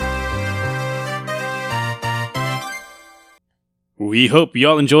We hope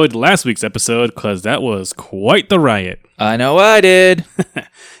y'all enjoyed last week's episode, because that was quite the riot. I know I did.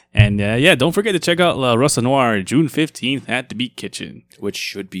 And don't forget to check out La Rosa Noir June 15th at the Beat Kitchen. Which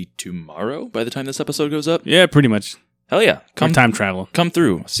should be tomorrow by the time this episode goes up. Yeah, pretty much. Hell yeah. Come time travel. Come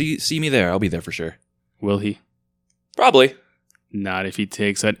through. See me there. I'll be there for sure. Will he? Probably. Not if he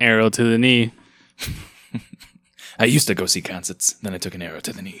takes an arrow to the knee. I used to go see concerts, then I took an arrow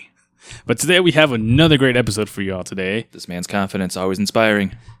to the knee. But today we have another great episode for y'all today. This man's confidence, always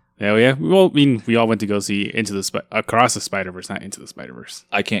inspiring. Hell yeah. We all went to go see Across the Spider-Verse, not Into the Spider-Verse.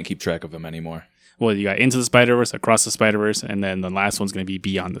 I can't keep track of them anymore. Well, you got Into the Spider-Verse, Across the Spider-Verse, and then the last one's going to be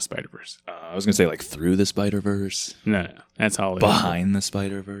Beyond the Spider-Verse. I was going to say like Through the Spider-Verse. No. That's all. Behind the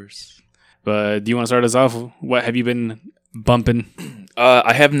Spider-Verse. But do you want to start us off? What have you been bumping?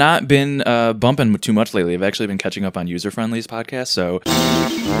 I have not been bumping too much lately. I've actually been catching up on User Friendly's podcast, so...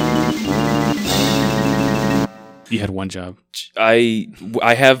 You had one job. I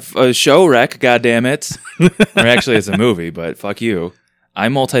have a show rec, goddammit. Or actually, it's a movie, but fuck you.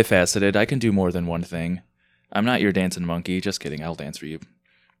 I'm multifaceted. I can do more than one thing. I'm not your dancing monkey. Just kidding. I'll dance for you.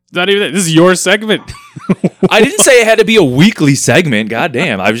 Not even that. This is your segment. I didn't say it had to be a weekly segment.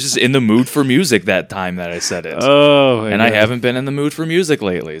 Goddamn. I was just in the mood for music that time that I said it. Oh, and I haven't been in the mood for music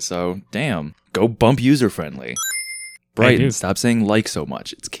lately, so damn. Go bump User Friendly. Brighton, stop saying like so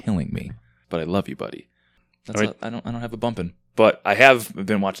much. It's killing me. But I love you, buddy. That's right. I don't have a bumping. But I have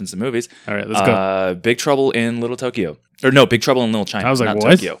been watching some movies. All right, let's go. Big Trouble in Little Tokyo. Or no, Big Trouble in Little China. I was like, not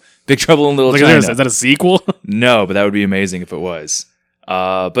what? Tokyo. Big Trouble in Little China. Is that a sequel? No, but that would be amazing if it was.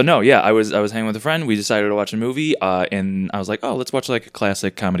 But no, yeah, I was hanging with a friend. We decided to watch a movie, and I was like, oh, let's watch like a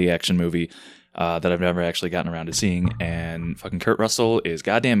classic comedy action movie that I've never actually gotten around to seeing. And fucking Kurt Russell is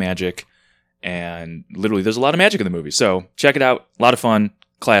goddamn magic. And literally, there's a lot of magic in the movie. So check it out. A lot of fun.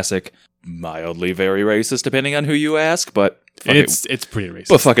 Classic. Mildly very racist, depending on who you ask, but it's pretty racist.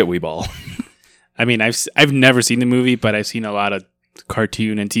 But fuck it, we ball. I mean, I've never seen the movie, but I've seen a lot of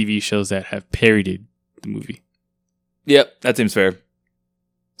cartoon and TV shows that have parodied the movie. Yep, that seems fair.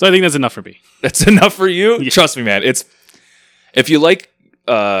 So I think that's enough for me. That's enough for you? Yeah. Trust me, man. If you like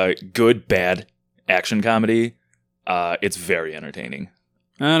good, bad action comedy, it's very entertaining.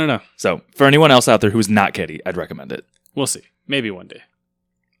 I don't know. So for anyone else out there who's not kiddie, I'd recommend it. We'll see. Maybe one day.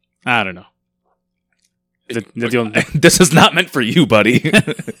 I don't know. This is not meant for you, buddy.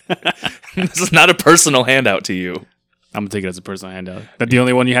 This is not a personal handout to you. I'm going to take it as a personal handout. That the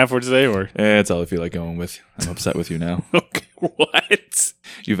only one you have for today, or? It's all I feel like going with. I'm upset with you now. Okay, what?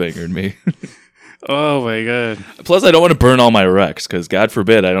 You've angered me. Oh my god. Plus, I don't want to burn all my recs, because God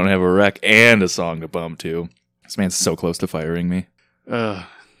forbid I don't have a rec and a song to bump to. This man's so close to firing me.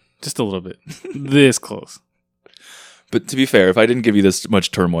 Just a little bit. This close. But to be fair, if I didn't give you this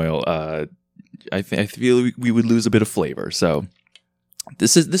much turmoil, I feel we would lose a bit of flavor. So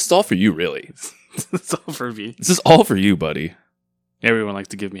this is all for you, really. It's all for me. This is all for you, buddy. Everyone likes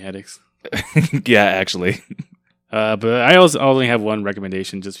to give me headaches. Yeah, actually. But I also only have one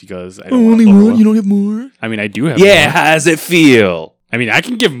recommendation, just because I don't only one. You don't have more. I mean, I do have. Yeah, more. how does it feel? I mean, I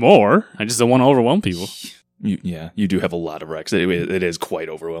can give more. I just don't want to overwhelm people. You do have a lot of recs. It is quite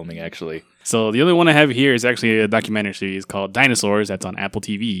overwhelming, actually. So the other one I have here is actually a documentary series called Dinosaurs. That's on Apple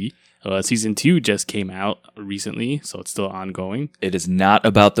TV. Season 2 just came out recently, so it's still ongoing. It is not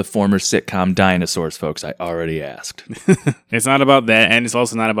about the former sitcom Dinosaurs, folks. I already asked. It's not about that, and it's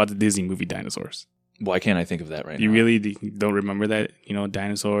also not about the Disney movie Dinosaurs. Why can't I think of that right now? You really don't remember that?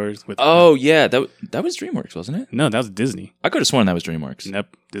 Dinosaurs with... Oh, yeah. That was DreamWorks, wasn't it? No, that was Disney. I could have sworn that was DreamWorks.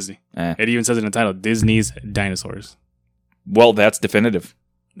 Nope, Disney. It even says in the title, Disney's Dinosaurs. Well, that's definitive.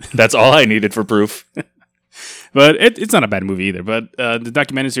 That's all I needed for proof. But it's not a bad movie either. But the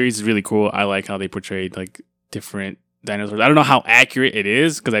documentary series is really cool. I like how they portrayed like different dinosaurs. I don't know how accurate it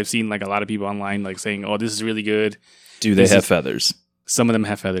is, because I've seen like a lot of people online like saying, "Oh, this is really good." Do they have feathers? Some of them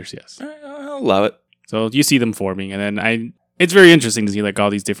have feathers. Yes, I'll allow it. So you see them forming, and then it's very interesting to see like all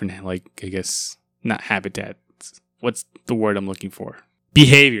these different, like, I guess not habitats. What's the word I'm looking for?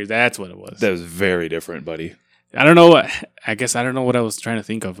 Behavior. That's what it was. That was very different, buddy. I don't know. I guess I don't know what I was trying to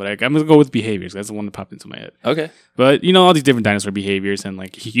think of, but I'm going to go with behaviors. That's the one that popped into my head. Okay. But, all these different dinosaur behaviors, and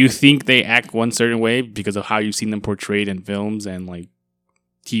like you think they act one certain way because of how you've seen them portrayed in films and like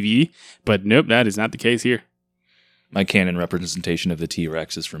TV. But nope, that is not the case here. My canon representation of the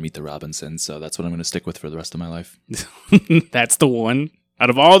T-Rex is from Meet the Robinsons, so that's what I'm going to stick with for the rest of my life. That's the one. Out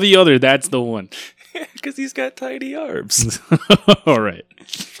of all the other, that's the one. Because he's got tiny arms. All right.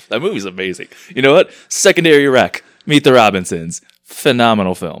 That movie's amazing. You know what? Secondary rec. Meet the Robinsons.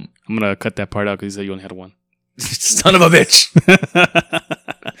 Phenomenal film. I'm going to cut that part out because you said you only had one. Son of a bitch.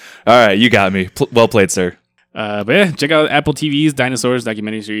 All right, you got me. Well played, sir. But yeah, check out Apple TV's Dinosaurs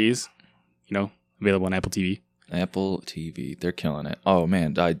documentary series. Available on Apple TV. Apple TV, they're killing it. Oh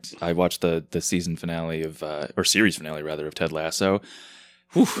man, I watched the season finale or series finale rather of Ted Lasso.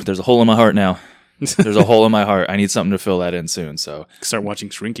 Whew, there's a hole in my heart now. There's a hole in my heart. I need something to fill that in soon. So start watching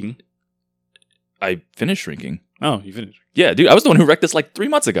Shrinking. I finished Shrinking. Oh, you finished? Yeah, dude. I was the one who wrecked this like 3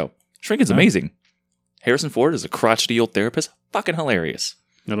 months ago. Shrinking's amazing. Harrison Ford is a crotchety old therapist. Fucking hilarious.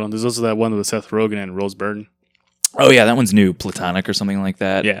 No, there's also that one with Seth Rogen and Rose Byrne. Oh yeah, that one's new. Platonic or something like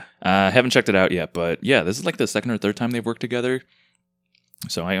that. Yeah. Haven't checked it out yet, but yeah, this is like the second or third time they've worked together.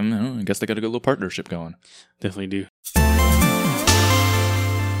 So I guess they got a good little partnership going. Definitely do.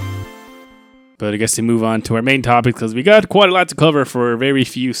 But I guess to move on to our main topic, because we got quite a lot to cover for very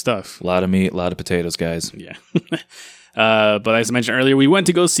few stuff. A lot of meat, a lot of potatoes, guys. Yeah. But as I mentioned earlier, we went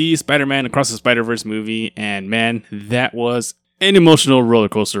to go see Spider-Man Across the Spider-Verse movie, and man, that was an emotional roller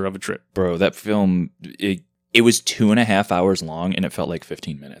coaster of a trip. Bro, that film, it was 2.5 hours long, and it felt like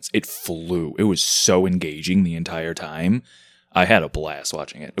 15 minutes. It flew. It was so engaging the entire time. I had a blast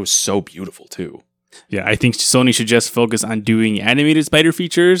watching it. It was so beautiful, too. Yeah, I think Sony should just focus on doing animated spider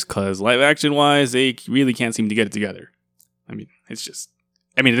features, because live action wise, they really can't seem to get it together. I mean,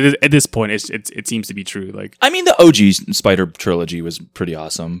 at this point, it seems to be true. Like, I mean, the OG Spider trilogy was pretty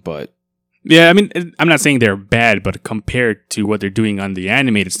awesome, but yeah, I mean, I'm not saying they're bad, but compared to what they're doing on the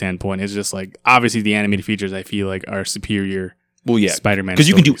animated standpoint, it's just like obviously the animated features I feel like are superior. Well, yeah, Spider-Man because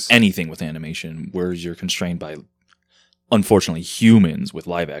you can do stories. anything with animation, whereas you're constrained by, unfortunately, humans with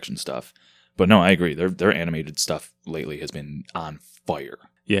live action stuff. But no, I agree. Their animated stuff lately has been on fire.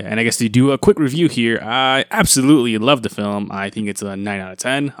 Yeah, and I guess to do a quick review here, I absolutely love the film. I think it's a 9 out of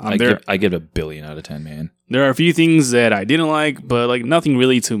 10. I give it a billion out of 10, man. There are a few things that I didn't like, but like nothing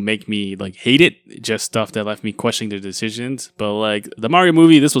really to make me like hate it. Just stuff that left me questioning their decisions. But like the Mario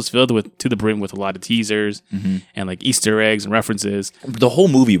movie, this was filled with to the brim with a lot of teasers and like Easter eggs and references. The whole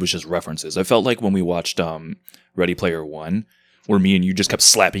movie was just references. I felt like when we watched Ready Player One, where me and you just kept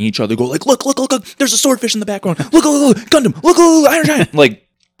slapping each other, go like, look, there's a swordfish in the background. Look, Gundam, look, Iron Giant. Like,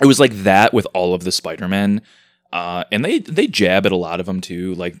 it was like that with all of the Spider-Men. And they jab at a lot of them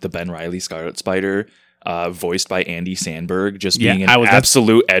too, like the Ben Reilly Scarlet Spider, voiced by Andy Samberg, just being an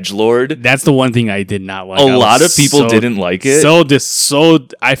absolute edgelord. That's the one thing I did not like. A lot of people didn't like it.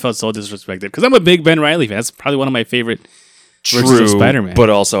 I felt so disrespected because I'm a big Ben Reilly fan. That's probably one of my favorite versions of Spider-Man.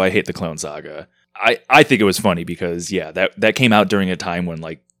 But also I hate the Clone Saga. I think it was funny because that came out during a time when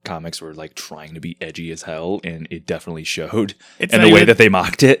like comics were like trying to be edgy as hell, and it definitely showed in the way that they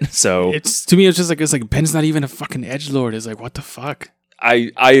mocked it. So to me, it's like Ben's not even a fucking edgelord. It's like, what the fuck? I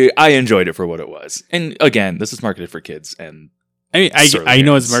enjoyed it for what it was, and again, this is marketed for kids, and I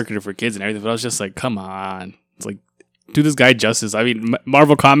know it's marketed for kids and everything, but I was just like, come on, it's like, do this guy justice. I mean,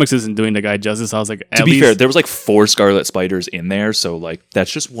 Marvel Comics isn't doing the guy justice. I was like, to be fair, there was like 4 Scarlet Spiders in there, so like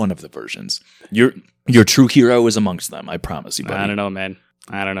that's just one of the versions. Your true hero is amongst them. I promise you, buddy. I don't know, man.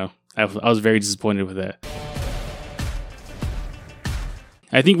 I don't know. I was very disappointed with that.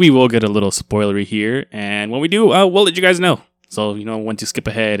 I think we will get a little spoilery here, and when we do, we'll let you guys know. So when to skip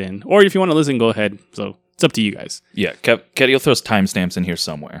ahead, or if you want to listen, go ahead. So it's up to you guys. Yeah, Ketty will throw timestamps in here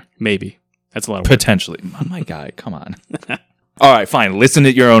somewhere. Maybe. That's a lot of work. Potentially. Oh my God, come on. All right, fine. Listen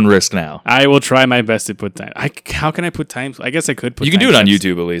at your own risk now. I will try my best to put time. How can I put time? I guess I could put. You can do it on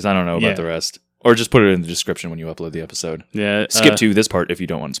YouTube at least. I don't know about the rest. Or just put it in the description when you upload the episode. Yeah. Skip to this part if you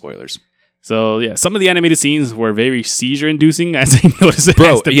don't want spoilers. So yeah, some of the animated scenes were very seizure-inducing, as I noticed.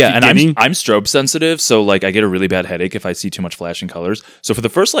 Bro, yeah, and I'm strobe sensitive, so like I get a really bad headache if I see too much flashing colors. So for the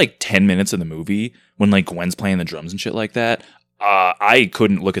first like 10 minutes of the movie, when like Gwen's playing the drums and shit like that, I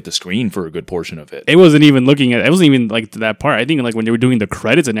couldn't look at the screen for a good portion of it. It wasn't even like that part. I think like when they were doing the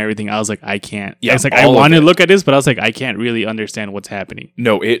credits and everything, I was like, I can't. Yeah, it's like I want to look at this, but I was like, I can't really understand what's happening.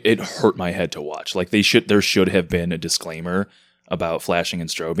 No, it hurt my head to watch. Like there should have been a disclaimer about flashing and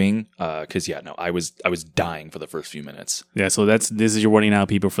strobing, because I was dying for the first few minutes. Yeah, so this is your warning now,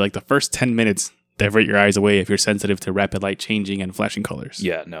 people. For like the first 10 minutes, divert your eyes away if you're sensitive to rapid light changing and flashing colors.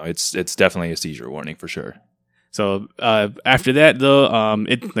 Yeah, no, it's definitely a seizure warning for sure. So after that, though,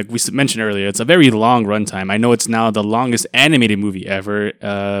 it like we mentioned earlier, it's a very long runtime. I know it's now the longest animated movie ever.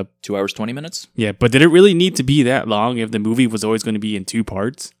 2 hours 20 minutes. Yeah, but did it really need to be that long if the movie was always going to be in 2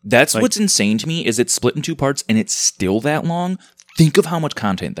 parts? That's what's insane to me is it's split in 2 parts and it's still that long. Think of how much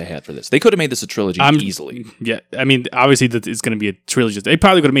content they had for this. They could have made this a trilogy easily. Yeah, I mean, obviously it's going to be a trilogy. They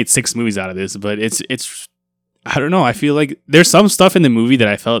probably could have made 6 movies out of this, but it's. I don't know. I feel like there's some stuff in the movie that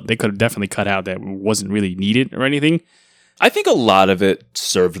I felt they could have definitely cut out that wasn't really needed or anything. I think a lot of it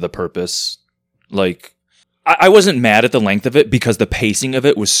served the purpose. Like, I wasn't mad at the length of it because the pacing of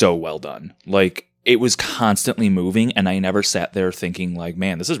it was so well done. Like, it was constantly moving, and I never sat there thinking like,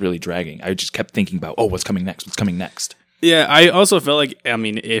 man, this is really dragging. I just kept thinking about, oh, what's coming next? What's coming next? Yeah, I also felt like, I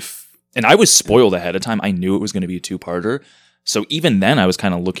mean, and I was spoiled ahead of time. I knew it was going to be a 2-parter. So even then I was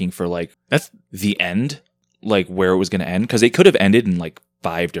kind of looking for like that's the end, like where it was going to end. Cause it could have ended in like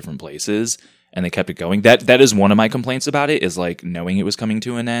 5 different places and they kept it going. That is one of my complaints about it, is like knowing it was coming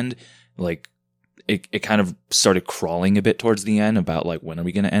to an end. Like it kind of started crawling a bit towards the end about like, when are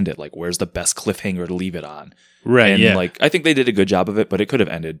we going to end it? Like, where's the best cliffhanger to leave it on? right. And Yeah. like, I think they did a good job of it, but it could have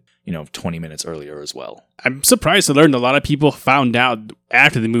ended, 20 minutes earlier as well. I'm surprised to learn a lot of people found out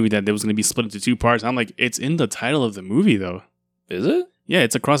after the movie that there was going to be split into 2 parts. I'm like, it's in the title of the movie though. Is it? Yeah,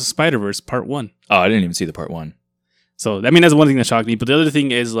 it's Across the Spider-Verse Part 1. Oh, I didn't even see the part 1. So, I mean, that's one thing that shocked me. But the other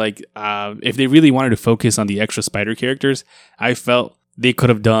thing is, like, if they really wanted to focus on the extra spider characters, I felt they could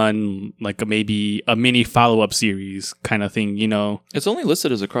have done, like, maybe a mini follow-up series kind of thing, It's only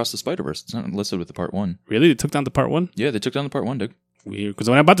listed as Across the Spider-Verse. It's not listed with the part 1. Really? They took down the Part 1? Yeah, they took down the part 1, Doug. Weird. Because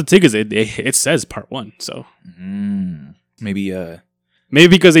when I bought the tickets, it says Part 1. So Maybe, maybe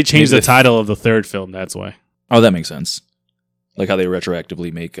because they changed maybe the title of the third film, that's why. oh, that makes sense. Like how they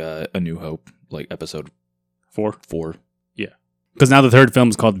retroactively make A New Hope, like episode 4? 4. Because now the third film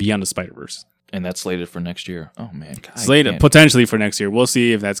is called Beyond the Spider-Verse. And that's slated for next year. Oh, man. Slated potentially for next year. We'll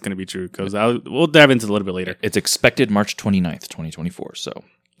see if that's going to be true. Because we'll dive into it a little bit later. It's expected March 29th, 2024. So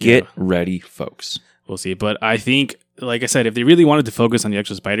get ready, folks. We'll see. But I think, like I said, if they really wanted to focus on the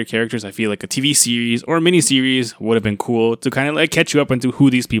extra spider characters, I feel like a TV series or a mini series would have been cool to kind of like catch you up into who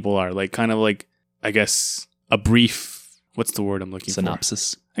these people are. Like kind of like, I guess, a brief, what's the word I'm looking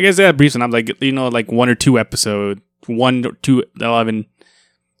Synopsis. for? I guess, yeah, brief synopsis. Like, like 1 or 2 episode, 1 or 2, 11,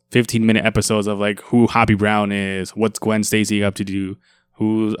 15-minute episodes of like who Hobby Brown is, what's Gwen Stacy up to do,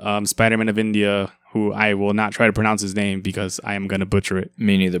 who's Spider-Man of India, who I will not try to pronounce his name because I am going to butcher it.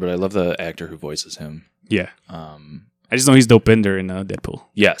 Me neither, but I love the actor who voices him. Yeah. I just know he's Dopinder in Deadpool.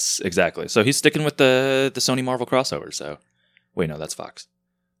 Yes, exactly. So he's sticking with the Sony Marvel crossover. So, wait, no, that's Fox.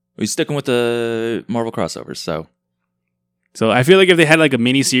 He's sticking with the Marvel crossovers. So I feel like if they had like a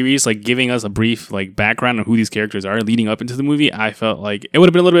mini series, like giving us a brief like background on who these characters are leading up into the movie, I felt like it would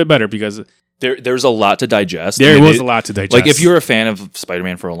have been a little bit better because there's a lot to digest. There was a lot to digest. Like if you're a fan of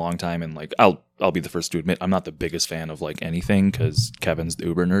Spider-Man for a long time, and like I'll be the first to admit I'm not the biggest fan of like anything because Kevin's the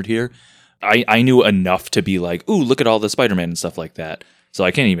uber nerd here. I knew enough to be like, ooh, look at all the Spider-Man and stuff like that. So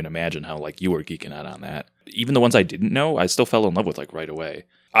I can't even imagine how like you were geeking out on that. Even the ones I didn't know, I still fell in love with like right away.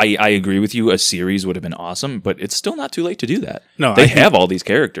 I agree with you. A series would have been awesome, but it's still not too late to do that. No, they have all these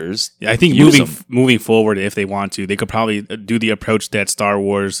characters. I think moving forward, if they want to, they could probably do the approach that Star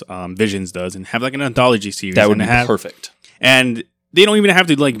Wars Visions does and have like an anthology series. That would be perfect. And they don't even have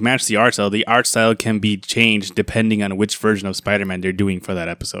to like match the art style. The art style can be changed depending on which version of Spider-Man they're doing for that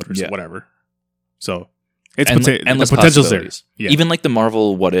episode or whatever. So it's endless the potential possibilities. Yeah. Even like the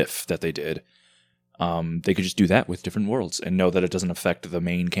Marvel What If that they did. They could just do that with different worlds and know that it doesn't affect the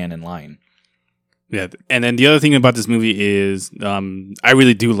main canon line. Yeah, and then the other thing about this movie is I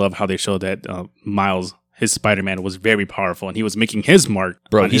really do love how they showed that Miles, his Spider-Man, was very powerful and he was making his mark.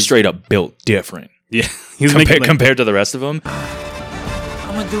 Bro, he's straight up built different. Yeah, he's compared to the rest of them.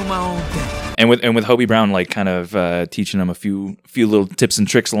 I'm gonna do my own thing. And with Hobie Brown like kind of teaching him a few little tips and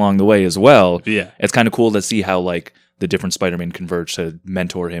tricks along the way as well. Yeah, it's kind of cool to see how like the different Spider-Man converge to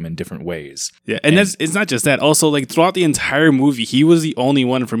mentor him in different ways. Yeah, and it's not just that. Also, like throughout the entire movie, he was the only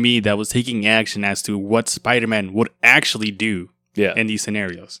one for me that was taking action as to what Spider-Man would actually do. Yeah. In these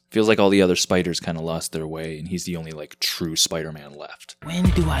scenarios, feels like all the other spiders kind of lost their way, and he's the only like true Spider-Man left. When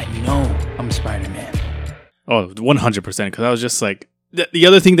do I know I'm Spider-Man? Oh, 100%. Because I was just like, the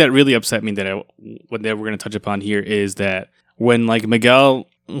other thing that really upset me that we're going to touch upon here is that when like Miguel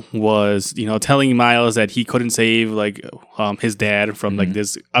was telling Miles that he couldn't save like his dad from like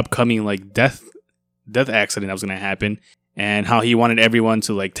this upcoming like death accident that was going to happen, and how he wanted everyone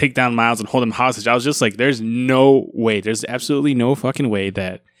to like take down Miles and hold him hostage. I was just like, there's absolutely no fucking way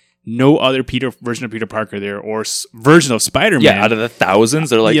that no other version of Peter Parker there or version of Spider-Man. Yeah, out of the thousands,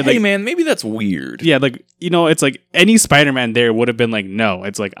 they're like, hey man, maybe that's weird. Yeah, like, it's like any Spider-Man there would have been like, no,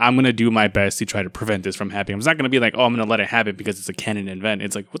 it's like, I'm going to do my best to try to prevent this from happening. I'm not going to be like, oh, I'm going to let it happen because it's a canon event.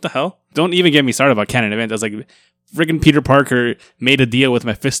 It's like, what the hell? Don't even get me started about canon events. I was like, friggin' Peter Parker made a deal with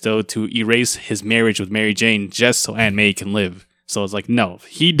Mephisto to erase his marriage with Mary Jane just so Aunt May can live. So it's like, no,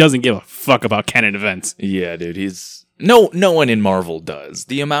 he doesn't give a fuck about canon events. Yeah, dude, No one in Marvel does.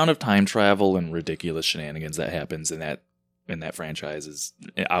 The amount of time travel and ridiculous shenanigans that happens in that franchise is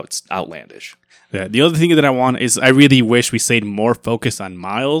outlandish. Yeah. The other thing that I want is I really wish we stayed more focused on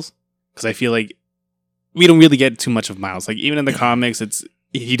Miles, because I feel like we don't really get too much of Miles. Like even in the comics,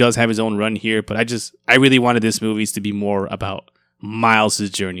 he does have his own run here, but I really wanted this movie to be more about Miles'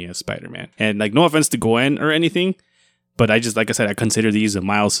 journey as Spider-Man. And like, no offense to Gwen or anything, but I just, like I said, I consider these the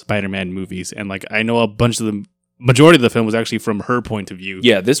Miles Spider-Man movies. And like, I know a bunch of the majority of the film was actually from her point of view.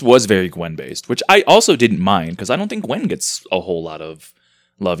 Yeah, this was very Gwen based, which I also didn't mind because I don't think Gwen gets a whole lot of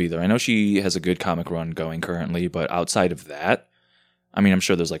love either. I know she has a good comic run going currently, but outside of that, I mean, I'm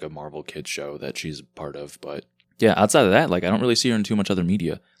sure there's like a Marvel Kids show that she's a part of, but yeah, outside of that, like I don't really see her in too much other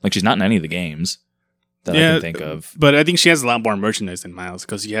media. Like she's not in any of the games that I can think of. But I think she has a lot more merchandise than Miles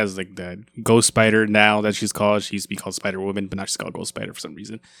because she has like that Ghost Spider now that she's called. She used to be called Spider Woman, but now she's called Ghost Spider for some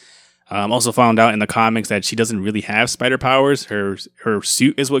reason. Also found out in the comics that she doesn't really have spider powers. Her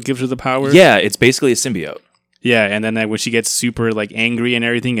suit is what gives her the powers. Yeah, it's basically a symbiote. Yeah, and then when she gets super like angry and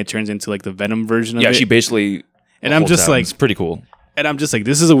everything, it turns into like the Venom version of it. Yeah, she basically. And I'm just like, it's pretty cool. And I'm just like,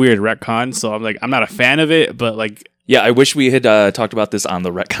 this is a weird retcon. So I'm like, I'm not a fan of it, but like, yeah, I wish we had talked about this on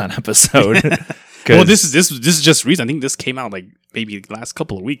the retcon episode. Well, this is just recent. I think this came out like maybe the last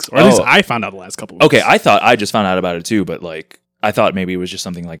couple of weeks, or at least I found out the last couple of weeks. Okay, I thought I just found out about it too, but like I thought maybe it was just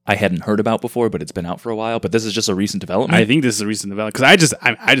something like I hadn't heard about before, but it's been out for a while. But this is just a recent development. I think this is a recent development because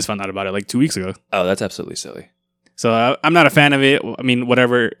I just found out about it like 2 weeks ago. Oh, that's absolutely silly. So I'm not a fan of it. I mean,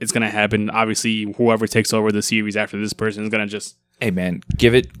 whatever is going to happen. Obviously, whoever takes over the series after this person is going to just. Hey man,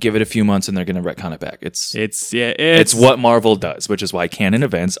 give it a few months and they're going to retcon it back. It's what Marvel does, which is why canon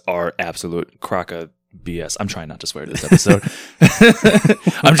events are absolute crock-a BS. I'm trying not to swear to this episode.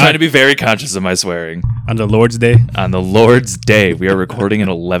 I'm trying to be very conscious of my swearing. On the Lord's Day? On the Lord's Day. We are recording at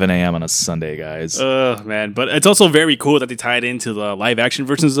 11 a.m. on a Sunday, guys. Oh, man. But it's also very cool that they tied into the live-action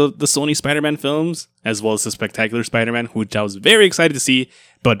versions of the Sony Spider-Man films, as well as the Spectacular Spider-Man, which I was very excited to see,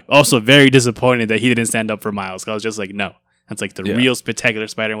 but also very disappointed that he didn't stand up for Miles. I was just like, no. That's like the real Spectacular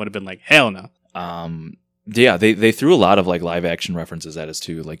Spider-Man would have been like, hell no. Yeah, they threw a lot of like live action references at us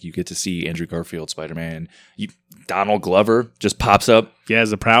too. Like you get to see Andrew Garfield Spider-Man. Donald Glover just pops up. Yeah,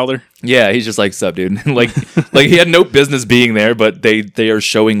 as a Prowler. Yeah, he's just like, sup, dude. like he had no business being there, but they are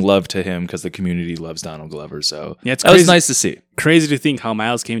showing love to him because the community loves Donald Glover. So yeah, that was nice to see. Crazy to think how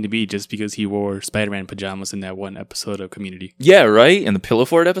Miles came to be just because he wore Spider-Man pajamas in that one episode of Community. Yeah, right? In the Pillow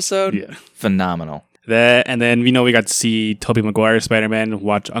Fort episode? Yeah. Phenomenal. That, and then we got to see Tobey Maguire's Spider-Man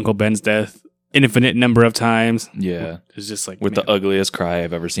watch Uncle Ben's death an infinite number of times. Yeah. It's just like with the ugliest cry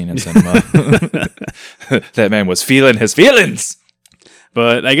I've ever seen in cinema. That man was feeling his feelings.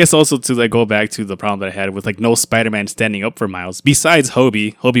 But I guess also to like go back to the problem that I had with like no Spider-Man standing up for Miles besides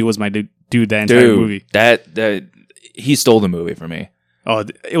Hobie. Hobie was my dude that entire movie. That he stole the movie for me. Oh,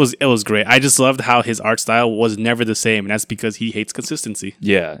 it was great. I just loved how his art style was never the same, and that's because he hates consistency.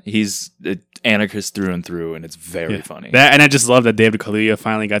 Yeah, he's an anarchist through and through, and it's very funny. And I just love that David Kaluuya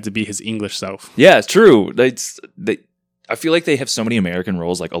finally got to be his English self. Yeah, it's true. I feel like they have so many American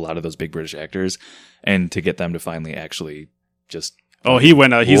roles, like a lot of those big British actors, and to get them to finally actually just he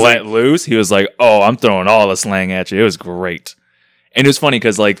went out. He's let loose. He was like, "Oh, I'm throwing all the slang at you." It was great, and it was funny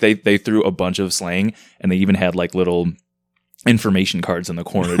because like they threw a bunch of slang, and they even had like little information cards in the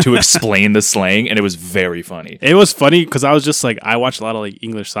corner to explain the slang, and it was very funny. It was funny because I was just like, I watch a lot of like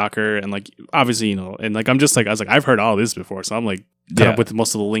English soccer, and like obviously and like I was like I've heard all this before, so I'm like caught up with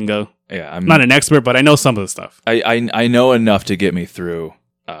most of the lingo. Yeah, I'm not an expert, but I know some of the stuff. I know enough to get me through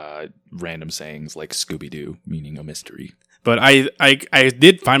random sayings like Scooby-Doo, meaning a mystery. But I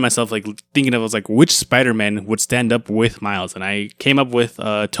did find myself like thinking of which Spider-Man would stand up with Miles, and I came up with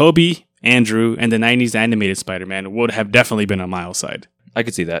Tobey, Andrew, and the 90s animated Spider-Man would have definitely been on Miles' side. I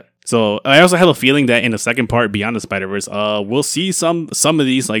could see that. So I also have a feeling that in the second part, Beyond the Spider-Verse, we'll see some of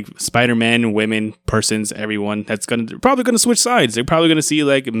these like Spider-Man, women, persons, everyone that's probably gonna switch sides. They're probably gonna see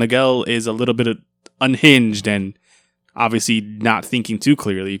like Miguel is a little bit unhinged and obviously not thinking too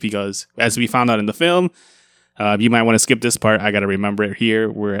clearly because as we found out in the film, you might want to skip this part. I gotta remember it here.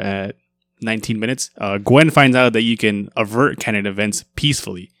 We're at 19 minutes. Gwen finds out that you can avert canon events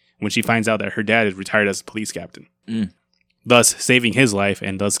peacefully when she finds out that her dad is retired as a police captain, thus saving his life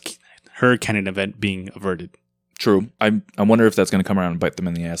and thus her canon event being averted. True. I wonder if that's going to come around and bite them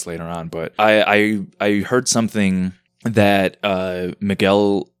in the ass later on. But I heard something that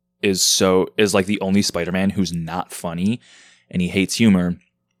Miguel is like the only Spider-Man who's not funny, and he hates humor.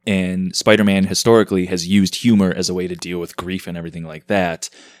 And Spider-Man historically has used humor as a way to deal with grief and everything like that.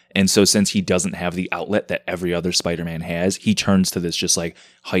 And so since he doesn't have the outlet that every other Spider-Man has, he turns to this just like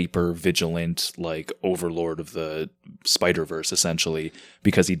hyper vigilant, like overlord of the Spider-Verse essentially,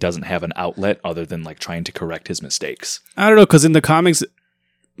 because he doesn't have an outlet other than like trying to correct his mistakes. I don't know, because in the comics,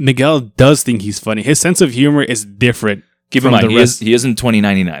 Miguel does think he's funny. His sense of humor is different Keep in mind, he is in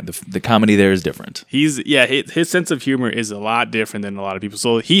 2099. The comedy there is different. His sense of humor is a lot different than a lot of people.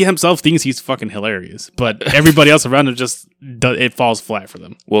 So he himself thinks he's fucking hilarious, but everybody else around him it falls flat for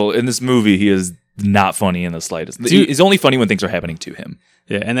them. Well, in this movie, he is not funny in the slightest. He's only funny when things are happening to him.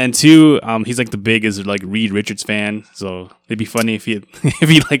 Yeah, and then two, he's like the biggest like Reed Richards fan, so it'd be funny if he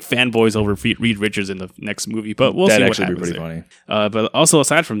like fanboys over Reed Richards in the next movie. But we'll see what happens. That'd actually be pretty funny. But also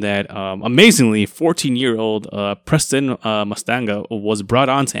aside from that, amazingly, 14-year-old Preston Mustanga was brought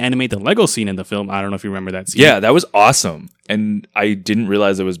on to animate the Lego scene in the film. I don't know if you remember that scene. Yeah, that was awesome, and I didn't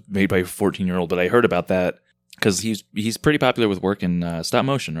realize it was made by a 14-year-old, but I heard about that because he's pretty popular with work in stop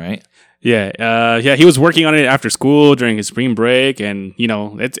motion, right? Yeah, he was working on it after school during his spring break, and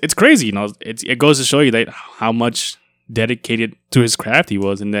it's crazy. It goes to show you that how much dedicated to his craft he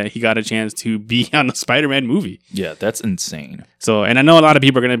was, and that he got a chance to be on a Spider-Man movie. Yeah, that's insane. So, and I know a lot of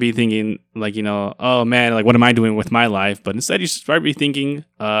people are gonna be thinking like, oh man, like what am I doing with my life? But instead, you should start be thinking,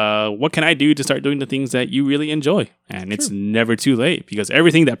 what can I do to start doing the things that you really enjoy? And it's never too late, because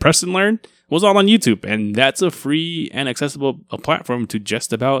everything that Preston learned was all on YouTube, and that's a free and accessible platform to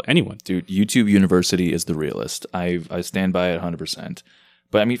just about anyone. Dude, YouTube University is the realest. I stand by it 100%.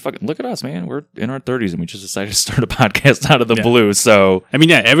 But I mean, fucking look at us, man. We're in our 30s and we just decided to start a podcast out of the blue. So I mean,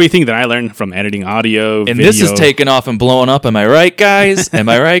 everything that I learned from editing audio, and video, this is taking off and blowing up. Am I right, guys? Am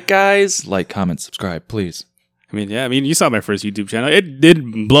I right, guys? Like, comment, subscribe, please. I mean, you saw my first YouTube channel. It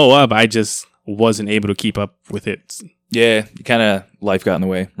did blow up. I just wasn't able to keep up with it. Yeah, you kind of life got in the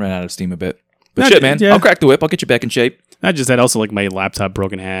way, ran out of steam a bit. But shit, man, I'll crack the whip. I'll get you back in shape. Not just that, also like my laptop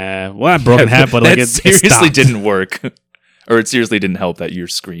broken half. Well, not broken half, but like it seriously didn't work. Or it seriously didn't help that your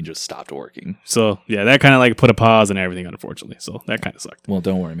screen just stopped working. So, yeah, that kind of like put a pause on everything, unfortunately. So, that kind of sucked. Well,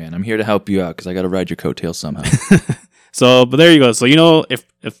 don't worry, man. I'm here to help you out because I got to ride your coattails somehow. So, but there you go. So,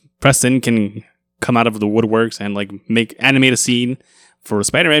 if Preston can come out of the woodworks and like animate a scene for a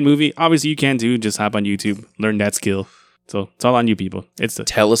Spider-Man movie, obviously you can too. Just hop on YouTube, learn that skill. So, it's all on you, people.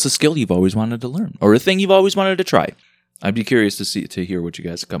 Tell us a skill you've always wanted to learn or a thing you've always wanted to try. I'd be curious to hear what you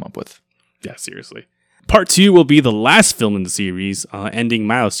guys come up with. Yeah, seriously. Part 2 will be the last film in the series, ending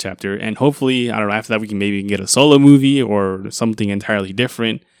Miles' chapter, and hopefully, I don't know, after that we can maybe get a solo movie or something entirely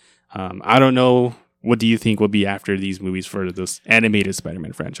different. I don't know. What do you think will be after these movies for this animated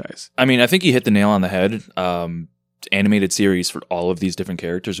Spider-Man franchise? I mean, I think you hit the nail on the head. Animated series for all of these different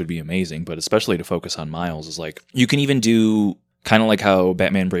characters would be amazing, but especially to focus on Miles is like, you can even do kind of like how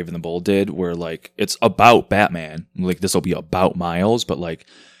Batman Brave and the Bold did, where like it's about Batman. Like this will be about Miles, but like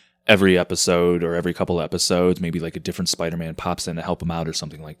every episode or every couple episodes, maybe like a different Spider-Man pops in to help him out or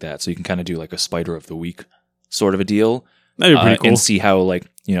something like that. So you can kind of do like a Spider of the Week sort of a deal. That'd be pretty cool. And see how like,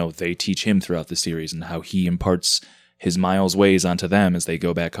 they teach him throughout the series and how he imparts his Miles ways onto them as they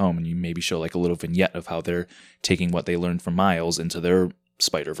go back home. And you maybe show like a little vignette of how they're taking what they learned from Miles into their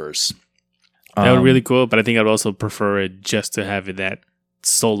Spider-Verse. That would be really cool, but I think I'd also prefer it just to have that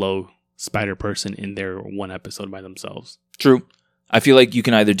solo Spider-Person in their one episode by themselves. True. I feel like you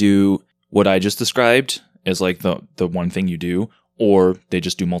can either do what I just described as like the one thing you do, or they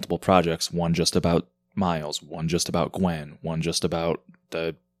just do multiple projects. One just about Miles, one just about Gwen, one just about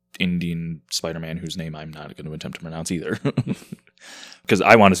the Indian Spider-Man whose name I'm not going to attempt to pronounce either. Because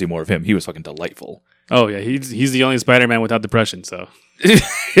I want to see more of him. He was fucking delightful. Oh, yeah. He's the only Spider-Man without depression, so.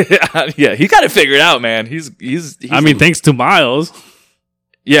 Yeah, he got it figured out, man. He's thanks to Miles.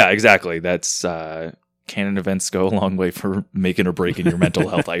 Yeah, exactly. That's canon events go a long way for making or breaking your mental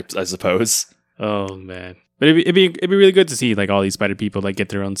health, I suppose. Oh man, but it'd be really good to see like all these Spider people like get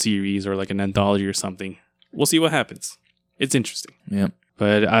their own series or like an anthology or something. We'll see what happens. It's interesting. Yeah.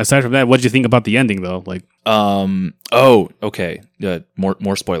 But aside from that, what did you think about the ending though? Like, okay.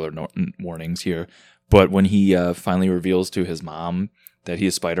 More spoiler warnings here. But when he finally reveals to his mom that he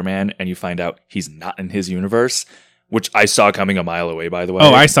is Spider-Man, and you find out he's not in his universe. Which I saw coming a mile away, by the way.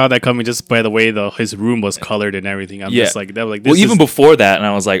 Oh, I saw that coming just by the way his room was colored and everything. I'm just like, that was like, this even before that, and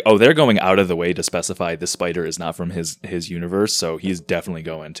I was like, oh, they're going out of the way to specify the spider is not from his universe, so he's definitely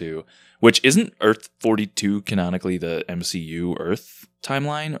going to. Which isn't Earth 42 canonically the MCU Earth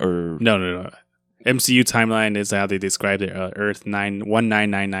timeline, or no. MCU timeline is how they described it. Earth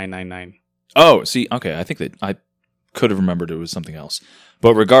 199999. Oh, see, okay, I think that I could have remembered it was something else.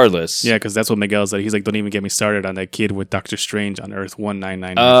 But regardless... Yeah, because that's what Miguel said. He's like, don't even get me started on that kid with Doctor Strange on Earth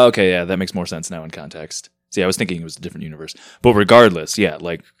 1999. Okay, yeah, that makes more sense now in context. See, I was thinking it was a different universe. But regardless, yeah,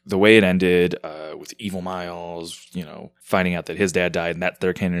 like, the way it ended with Evil Miles, finding out that his dad died, and that's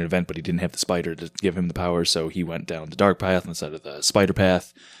their canon event, but he didn't have the spider to give him the power, so he went down the dark path instead of the spider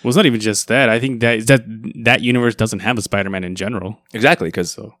path. Well, it's not even just that. I think that universe doesn't have a Spider-Man in general. Exactly,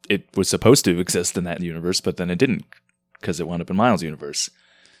 because it was supposed to exist in that universe, but then it didn't. because it wound up in Miles' universe.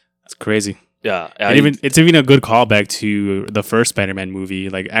 That's crazy. Yeah, It's even a good callback to the first Spider-Man movie.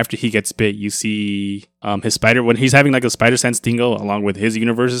 Like after he gets bit, you see his spider when he's having like a spider sense tingle along with his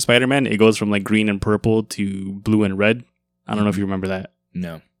universe's Spider-Man. It goes from like green and purple to blue and red. I don't know if you remember that.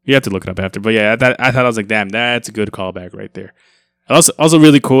 No, you have to look it up after. But yeah, I thought I was like, damn, that's a good callback right there. Also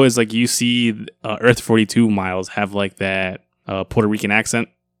really cool is like you see Earth 42 Miles have like that Puerto Rican accent.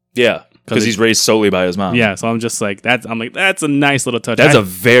 Yeah. Because he's raised solely by his mom. Yeah, so I'm just like that's a nice little touch. That's a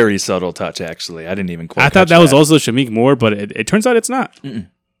very subtle touch, actually. I didn't even quite. I thought that was also Shameik Moore, but it turns out it's not. Mm-mm.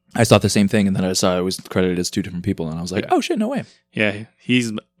 I thought the same thing, and then I saw it was credited as two different people, and I was like, oh shit, no way. Yeah,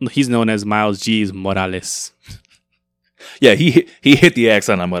 he's known as Miles G's Morales. Yeah, he hit the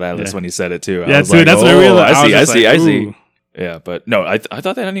accent on Morales when he said it too. Yeah, that's what I realized. I see. Yeah, but no, I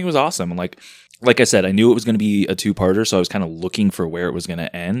thought that ending was awesome. And like I said, I knew it was going to be a two-parter, so I was kind of looking for where it was going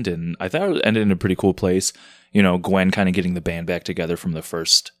to end, and I thought it ended in a pretty cool place. You know, Gwen kind of getting the band back together from the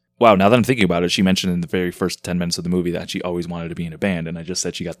first. Wow, now that I'm thinking about it, she mentioned in the very first 10 minutes of the movie that she always wanted to be in a band, and I just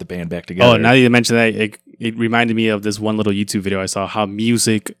said she got the band back together. Oh, now that you mentioned that, it reminded me of this one little YouTube video I saw, how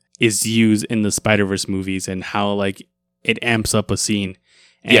music is used in the Spider-Verse movies and how, like, it amps up a scene.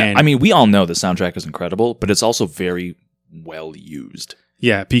 And yeah, I mean, we all know the soundtrack is incredible, but it's also very well used.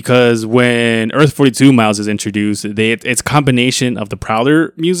 Yeah, because when Earth 42 Miles is introduced, it's a combination of the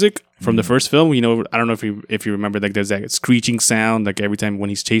Prowler music from the first film. You know, I don't know if you remember, like there's that screeching sound like every time when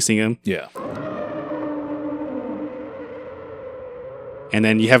he's chasing him. Yeah. And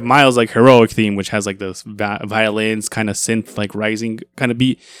then you have Miles' like heroic theme, which has like those violins, kind of synth like rising kind of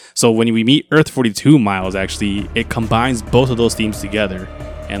beat. So when we meet Earth 42 Miles, actually, it combines both of those themes together.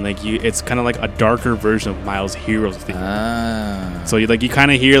 And like it's kind of like a darker version of Miles' Heroes theme. So you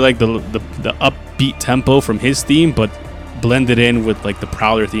kind of hear like the upbeat tempo from his theme, but blended in with like the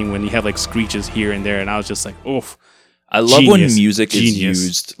Prowler theme when you have like screeches here and there. And I was just like, oof. I love when music is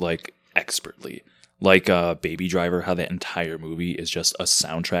used like expertly, like Baby Driver. How that entire movie is just a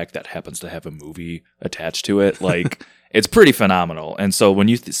soundtrack that happens to have a movie attached to it. Like it's pretty phenomenal. And so when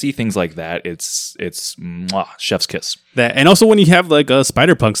you see things like that, it's mwah, chef's kiss. That, and also when you have like a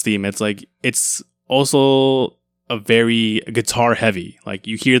Spider-Punk's theme, it's also a very guitar heavy. Like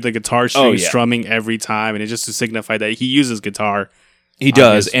you hear the guitar string strumming every time, and it's just to signify that he uses guitar. He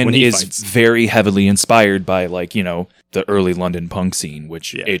does, and is very heavily inspired by like, you know, the early London punk scene,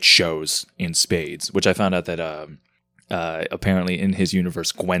 which it shows in spades. Which I found out that apparently in his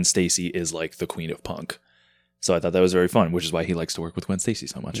universe, Gwen Stacy is like the queen of punk. So I thought that was very fun, which is why he likes to work with Gwen Stacy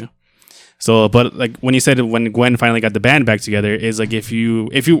so much. Yeah. So, but like when you said when Gwen finally got the band back together, is like if you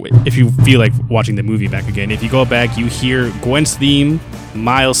feel like watching the movie back again, if you go back, you hear Gwen's theme,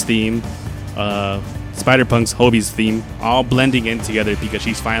 Miles' theme, Spider-Punk's Hobie's theme, all blending in together because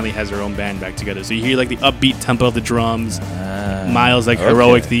she finally has her own band back together. So you hear like the upbeat tempo of the drums, Miles' like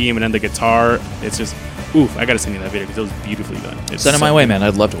heroic theme, and then the guitar. It's just. Oof, I gotta send you that video because it was beautifully done. Send it my way, man.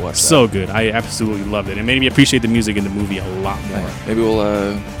 I'd love to watch that. So good. I absolutely loved it. It made me appreciate the music in the movie a lot more. Right. Maybe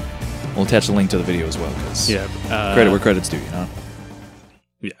we'll attach the link to the video as well. Credit where credit's due, you know?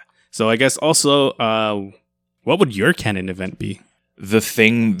 Yeah. So I guess also, what would your canon event be? The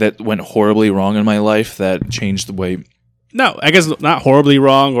thing that went horribly wrong in my life that changed the way... No, I guess not horribly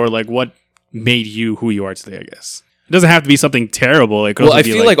wrong, or like what made you who you are today, I guess. It doesn't have to be something terrible. It could I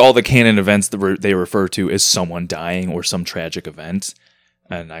feel like all the canon events that they refer to is someone dying or some tragic event.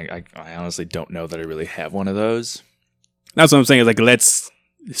 And I honestly don't know that I really have one of those. That's what I'm saying. Is like,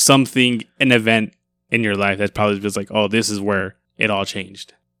 an event in your life that's probably just like, oh, this is where it all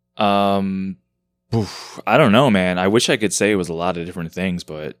changed. I don't know, man. I wish I could say it was a lot of different things,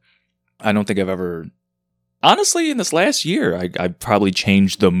 but I don't think I've ever... Honestly, in this last year, I probably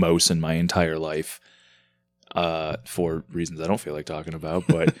changed the most in my entire life. For reasons I don't feel like talking about,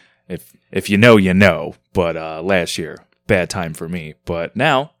 but if you know, you know. But last year, bad time for me. But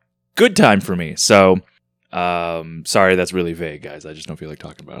now, good time for me. So, sorry, that's really vague, guys. I just don't feel like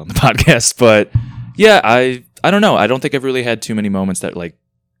talking about it on the podcast. But yeah, I don't know. I don't think I've really had too many moments that like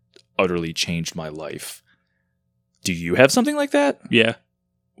utterly changed my life. Do you have something like that? Yeah.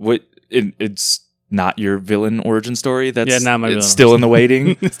 What? It's not your villain origin story. That's not my villain. It's still in the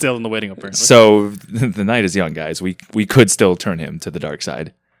waiting. It's still in the waiting, apparently. So the night is young, guys. We could still turn him to the dark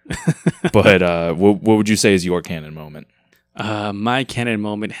side. But what would you say is your canon moment? My canon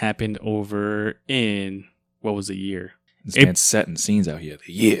moment happened over in what was the year? This man's setting scenes out here.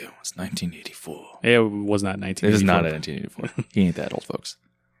 The year was 1984. It was not 1984. It was not 1984. He ain't that old, folks.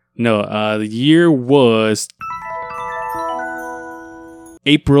 No, the year was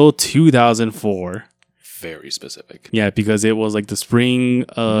April 2004. Very specific. Yeah, because it was like the spring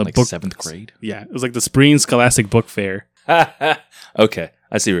like 7th grade. Yeah, it was like the spring Scholastic Book Fair. Okay,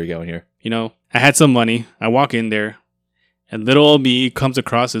 I see where you're going here. You know, I had some money. I walk in there, and little old me comes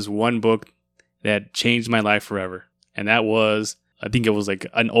across this one book that changed my life forever. And that was, I think it was like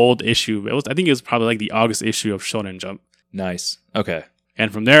an old issue. I think it was probably like the August issue of Shonen Jump. Nice. Okay.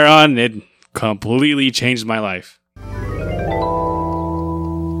 And from there on, it completely changed my life.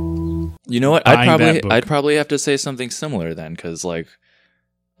 You know what? Buying that book. I'd probably have to say something similar then, because like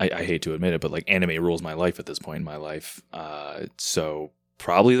I hate to admit it, but like anime rules my life at this point in my life. So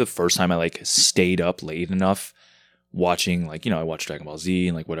probably the first time I like stayed up late enough watching, like, you know, I watched Dragon Ball Z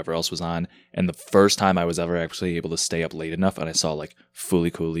and like whatever else was on, and the first time I was ever actually able to stay up late enough and I saw like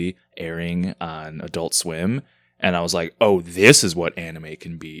Fooly Cooly airing on Adult Swim, and I was like, oh, this is what anime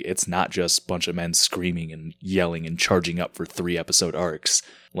can be. It's not just a bunch of men screaming and yelling and charging up for 3-episode arcs.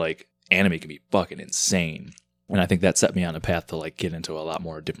 Like, anime can be fucking insane. And I think that set me on a path to like get into a lot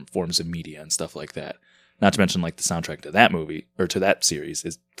more different forms of media and stuff like that. Not to mention like the soundtrack to that movie or to that series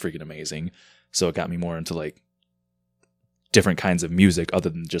is freaking amazing. So it got me more into like different kinds of music other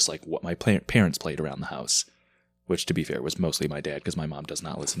than just like what my parents played around the house, which to be fair was mostly my dad because my mom does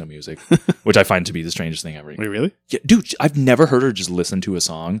not listen to music, which I find to be the strangest thing ever. Wait, really? Yeah, dude, I've never heard her just listen to a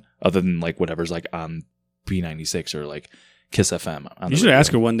song other than like whatever's like on B96 or like Kiss FM. You should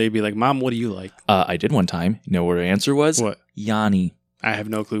ask her one day, be like, Mom, what do you like? I did one time. You know what her answer was? What? Yanni. I have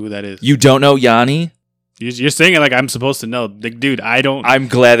no clue who that is. You don't know Yanni? You're saying it like I'm supposed to know. Like, dude, I don't. I'm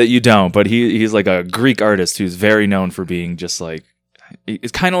glad that you don't, but he's like a Greek artist who's very known for being just like,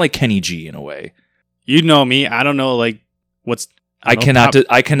 it's kind of like Kenny G in a way. You know me. I don't know like what's. I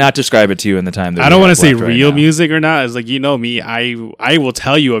cannot describe it to you in the time that I don't want to say right real now. music or not. It's like, you know me. I will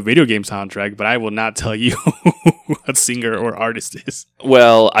tell you a video game soundtrack, but I will not tell you who a singer or artist is.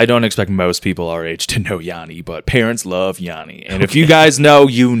 Well, I don't expect most people our age to know Yanni, but parents love Yanni. And if you guys know,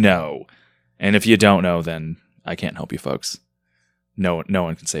 you know. And if you don't know, then I can't help you folks. No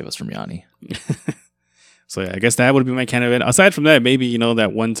one can save us from Yanni. So yeah, I guess that would be my kind of it. Aside from that, maybe, you know,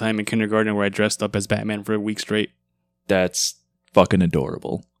 that one time in kindergarten where I dressed up as Batman for a week straight. That's fucking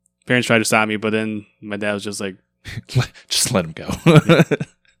adorable. Parents tried to stop me, but then my dad was just like, just let him go.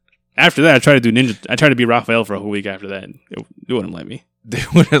 After that, I tried to be Raphael for a whole week after that. It wouldn't let me. They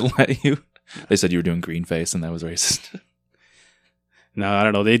wouldn't let you. They said you were doing green face and that was racist. No, I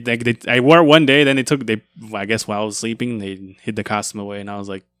don't know. I wore it one day, then I guess while I was sleeping, they hid the costume away, and I was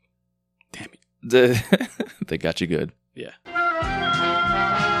like, damn it. They got you good. Yeah.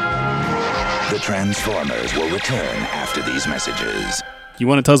 The Transformers will return after these messages. You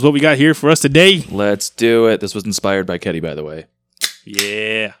want to tell us what we got here for us today? Let's do it. This was inspired by Ketty, by the way.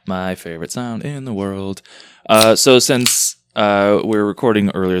 Yeah. My favorite sound in the world. So since we're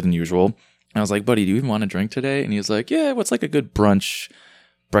recording earlier than usual, I was like, buddy, do you even want a drink today? And he was like, yeah, what's like a good brunch,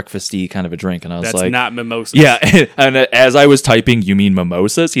 breakfasty kind of a drink? And I was That's like, not mimosas. yeah. And as I was typing, you mean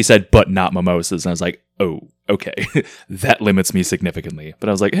mimosas? He said, but not mimosas. And I was like, oh, okay. That limits me significantly. But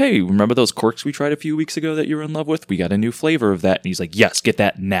I was like, hey, remember those corks we tried a few weeks ago that you were in love with? We got a new flavor of that. And he's like, yes, get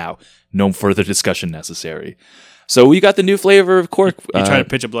that now. No further discussion necessary. So we got the new flavor of cork. You tried to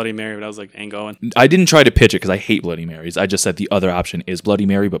pitch a Bloody Mary, but I was like, ain't going. I didn't try to pitch it because I hate Bloody Marys. I just said the other option is Bloody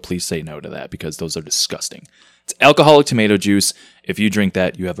Mary, but please say no to that because those are disgusting. It's alcoholic tomato juice. If you drink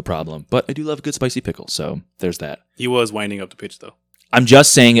that, you have a problem. But I do love a good spicy pickle, so there's that. He was winding up the pitch, though. I'm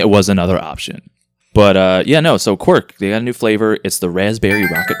just saying it was another option. But so Quirk, they got a new flavor. It's the raspberry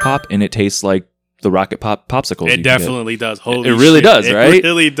rocket pop, and it tastes like the rocket pop popsicles. It definitely does. Holy shit. It really does, right? It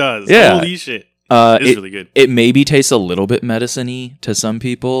really does. Yeah. Holy shit. It's really good. It maybe tastes a little bit medicine-y to some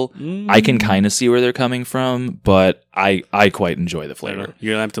people. I can kind of see where they're coming from, but I quite enjoy the flavor.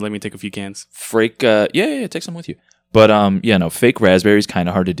 You're going to have to let me take a few cans. Yeah, take some with you. But fake raspberry is kind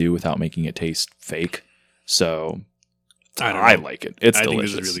of hard to do without making it taste fake. So I like it. It's delicious. I think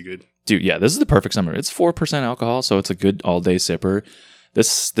this is really good. Dude, yeah, this is the perfect summer. It's 4% alcohol, so it's a good all-day sipper.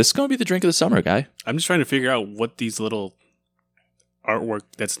 This is going to be the drink of the summer, guy. I'm just trying to figure out what these little artwork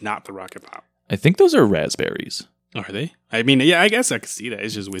that's not the rocket pop. I think those are raspberries. Are they? I mean, yeah, I guess I could see that.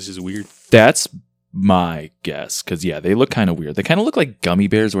 It's just weird. That's my guess, because, yeah, they look kind of weird. They kind of look like gummy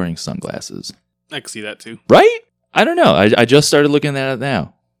bears wearing sunglasses. I could see that, too. Right? I don't know. I just started looking at it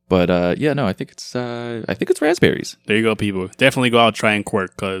now. But, I think it's raspberries. There you go, people. Definitely go out, try and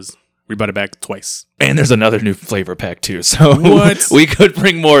Quirk, because we brought it back twice. And there's another new flavor pack, too. So what? We could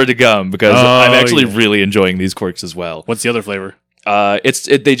bring more to come, because I'm actually really enjoying these quirks as well. What's the other flavor?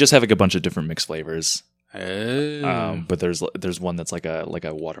 They just have like a bunch of different mixed flavors. Oh. But there's one that's like a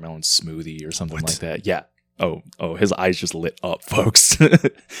watermelon smoothie or something like that. Yeah. Oh, his eyes just lit up, folks.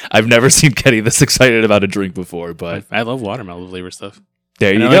 I've never seen Kenny this excited about a drink before, but I love watermelon flavor stuff.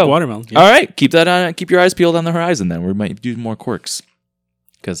 There And you I go. like watermelon. Yeah. All right, keep that on. Keep your eyes peeled on the horizon. Then we might do more quirks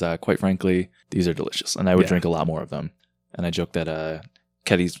because, quite frankly, these are delicious, and I would drink a lot more of them. And I joke that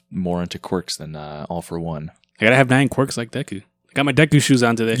Keddy's more into quirks than All for One. I gotta have 9 quirks like Deku. I got my Deku shoes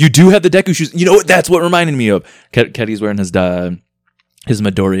on today. You do have the Deku shoes. You know what? That's what reminded me of. Keddy's wearing his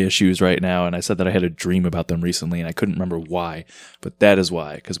Midoriya shoes right now, and I said that I had a dream about them recently, and I couldn't remember why, but that is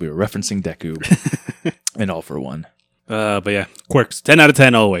why, because we were referencing Deku and All for One. But yeah, quirks. 10 out of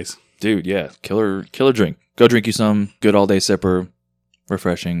 10 always. Dude, yeah, killer drink. Go drink you some. Good all day sipper.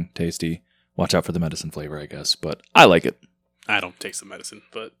 Refreshing, tasty. Watch out for the medicine flavor, I guess, but I like it. I don't taste the medicine,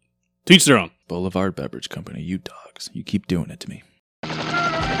 but to each their own. Boulevard Beverage Company, you dogs. You keep doing it to me.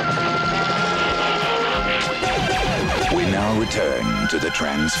 We now return to the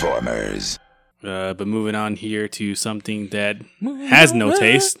Transformers. But moving on here to something that has no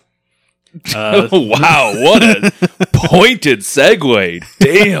taste. Wow, what a pointed segue.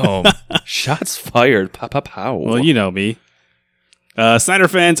 Damn. Shots fired. Pow, pow, pow. Well, you know me. Snyder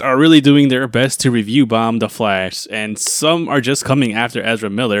fans are really doing their best to review bomb The Flash, and some are just coming after Ezra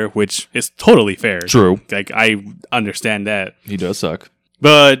Miller, which is totally fair. True. Like, I understand that. He does suck.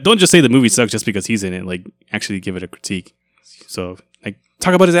 But don't just say the movie sucks just because he's in it. Like, actually give it a critique. So, like,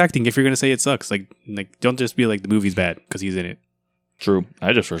 talk about his acting if you're going to say it sucks. Like, don't just be like the movie's bad because he's in it. True.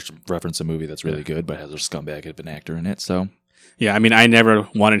 I just referenced a movie that's really good, but has a scumbag of an actor in it, so. Yeah, I mean, I never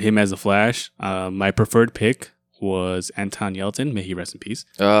wanted him as a Flash. My preferred pick was Anton Yelchin. May he rest in peace.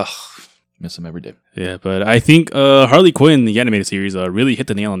 Ugh. Miss him every day. Yeah, but I think Harley Quinn, the animated series, really hit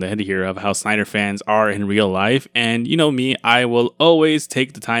the nail on the head here of how Snyder fans are in real life. And you know me, I will always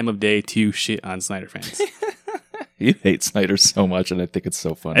take the time of day to shit on Snyder fans. You hate Snyder so much, and I think it's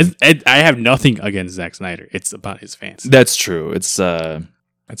so funny. I have nothing against Zack Snyder. It's about his fans. That's true. It's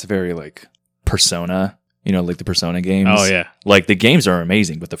very like Persona, like the Persona games. Oh yeah, like the games are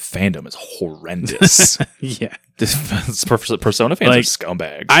amazing, but the fandom is horrendous. Yeah, Persona fans are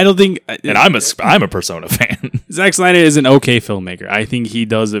scumbags. I don't think, and I'm a Persona fan. Zack Snyder is an okay filmmaker. I think he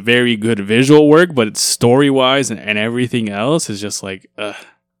does a very good visual work, but story wise and everything else is just like,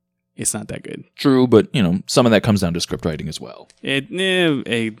 it's not that good. True, but some of that comes down to script writing as well.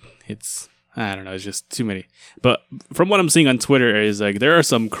 It's I don't know. It's just too many. But from what I'm seeing on Twitter is like there are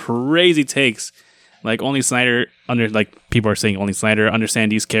some crazy takes. Like only Snyder people are saying only Snyder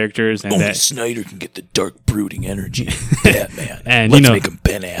understand these characters, and only that Snyder can get the dark brooding energy of Batman. And let's make him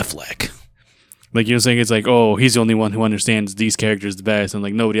Ben Affleck. Like you're saying, it's like, oh, he's the only one who understands these characters the best, and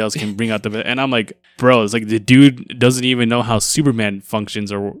like nobody else can bring out the best. And I'm like, bro, it's like the dude doesn't even know how Superman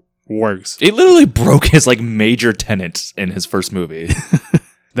functions or works. It literally broke his like major tenets in his first movie.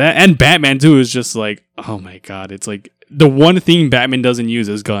 That and Batman too is just like, oh my god, it's like the one thing Batman doesn't use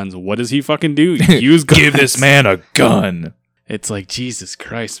is guns. What does he fucking do? Use guns. Give this man a gun. It's like Jesus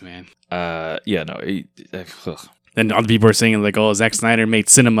Christ, man. Yeah, no. And other people are saying like, oh, Zack Snyder made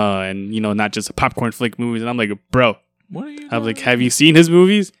cinema and not just a popcorn flick movies. And I'm like, bro, what are you? I'm like, have you seen his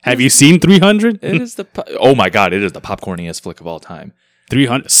movies? Have you seen 300? It is oh my god, it is the popcorniest flick of all time.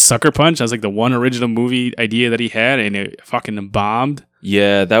 300 Sucker Punch. That's like the one original movie idea that he had, and it fucking bombed.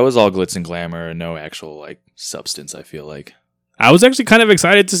 Yeah, that was all glitz and glamour and no actual like substance. I feel like I was actually kind of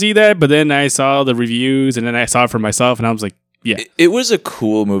excited to see that, but then I saw the reviews and then I saw it for myself, and I was like, yeah, it was a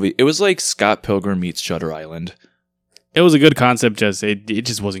cool movie. It was like Scott Pilgrim meets Shutter Island. It was a good concept. Just it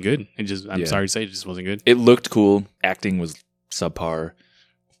just wasn't good. I'm sorry to say, it just wasn't good. It looked cool. Acting was subpar.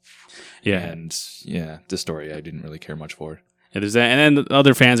 Yeah, and the story I didn't really care much for. Yeah, there's that, and then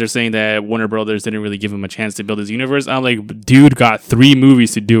other fans are saying that Warner Brothers didn't really give him a chance to build his universe. I'm like, dude got 3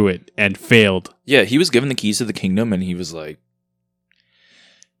 movies to do it and failed. Yeah, he was given the keys to the kingdom, and he was like,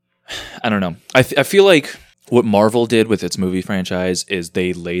 I don't know. I feel like what Marvel did with its movie franchise is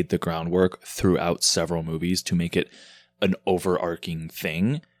they laid the groundwork throughout several movies to make it an overarching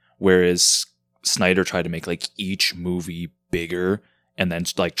thing, whereas Snyder tried to make like each movie bigger and then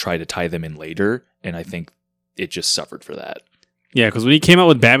like try to tie them in later, and I think it just suffered for that. Yeah, because when he came out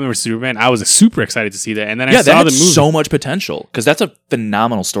with Batman vs Superman, I was super excited to see that, and then I that saw had the movie. So much potential because that's a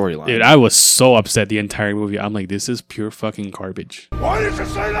phenomenal storyline. Dude, I was so upset the entire movie. I'm like, this is pure fucking garbage. Why did you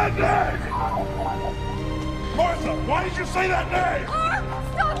say that name? Martha, why did you say that name?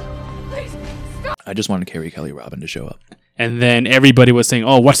 Stop! Please, stop! I just wanted Carrie Kelly Robin to show up. And then everybody was saying,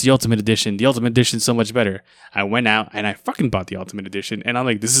 oh, what's the Ultimate Edition? The Ultimate Edition's so much better. I went out and I fucking bought the Ultimate Edition. And I'm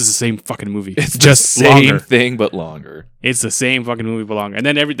like, this is the same fucking movie. It's just the same longer. thing, but longer. It's the same fucking movie, but longer. And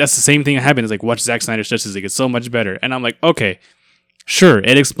then that's the same thing that happened. It's like, watch Zack Snyder's Justice League. It's so much better. And I'm like, okay, sure,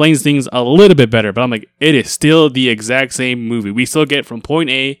 it explains things a little bit better. But I'm like, it is still the exact same movie. We still get from point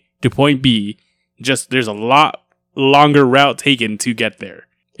A to point B. Just there's a lot longer route taken to get there.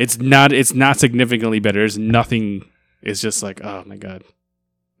 It's not significantly better. There's nothing. It's just like, oh my god.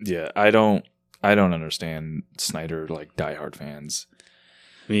 Yeah, I don't understand Snyder like diehard fans.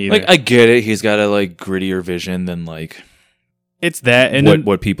 Me Like either. I get it, he's got a like grittier vision than like It's that, and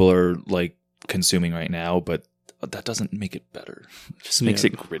what people are like consuming right now, but that doesn't make it better. It just makes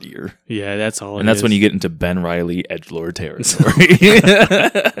it grittier. yeah, that's all. And that's when you get into Ben Reilly edgelord territory.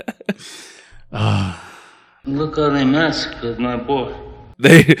 Look how they massacred my boy.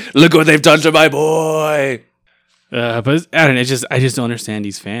 They look what they've done to my boy. But I don't know. I just don't understand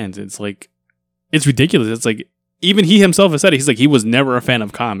these fans. It's like, it's ridiculous. It's like, even he himself has said it. He's like, he was never a fan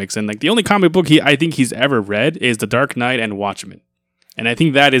of comics, and like the only comic book I think he's ever read is The Dark Knight and Watchmen, and I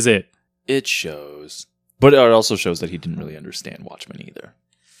think that is it. It shows, but it also shows that he didn't really understand Watchmen either.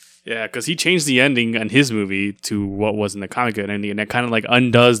 Yeah, because he changed the ending on his movie to what was in the comic book ending, and that kind of like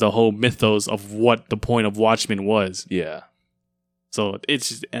undoes the whole mythos of what the point of Watchmen was. Yeah. So it's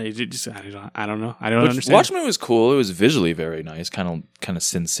just I don't know. I don't understand. Watchmen was cool. It was visually very nice, kind of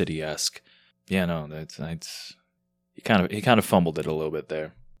Sin City-esque. Yeah, no, that's he kind of fumbled it a little bit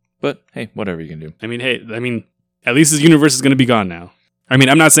there. But hey, whatever you can do. I mean, at least his universe is going to be gone now. I mean,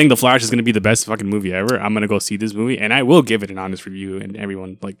 I'm not saying The Flash is going to be the best fucking movie ever. I'm going to go see this movie, and I will give it an honest review and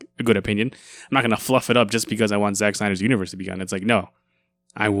everyone like a good opinion. I'm not going to fluff it up just because I want Zack Snyder's universe to be gone. It's like, no,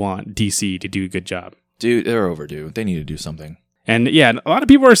 I want DC to do a good job. Dude, they're overdue. They need to do something. And yeah, a lot of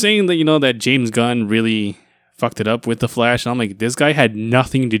people are saying that, that James Gunn really fucked it up with The Flash. And I'm like, this guy had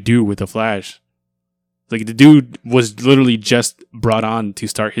nothing to do with The Flash. Like, the dude was literally just brought on to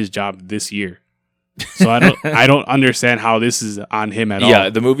start his job this year. So I don't understand how this is on him at all. Yeah,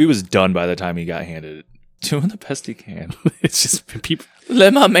 the movie was done by the time he got handed it. Doing the best he can. It's just people.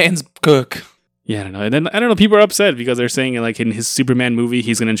 Let my man's cook. Yeah, I don't know. And then I don't know. People are upset because they're saying like in his Superman movie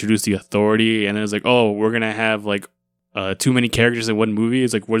he's going to introduce the Authority, and then it's like, oh, we're going to have like too many characters in one movie.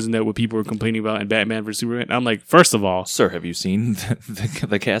 It's like, wasn't that what people were complaining about in Batman vs Superman? And I'm like, first of all, sir, have you seen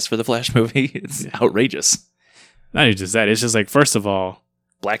the cast for the Flash movie? It's outrageous. Not even just that. It's just like, first of all,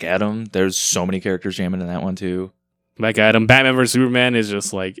 Black Adam. There's so many characters jamming in that one too. Black Adam, Batman vs Superman is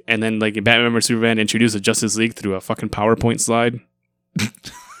just like, and then like in Batman vs Superman introduce the Justice League through a fucking PowerPoint slide.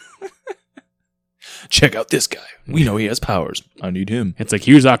 Check out this guy. We know he has powers. I need him. It's like,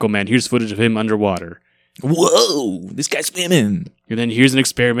 here's Aquaman. Here's footage of him underwater. Whoa, this guy's swimming. And then here's an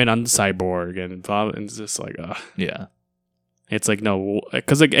experiment on the cyborg, and it's just like, yeah. It's like, no,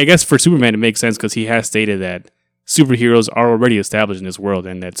 because like, I guess for Superman it makes sense because he has stated that superheroes are already established in this world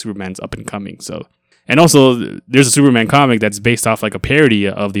and that Superman's up and coming. So, and also there's a Superman comic that's based off like a parody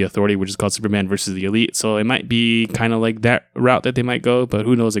of the Authority, which is called Superman versus the Elite. So it might be kind of like that route that they might go, but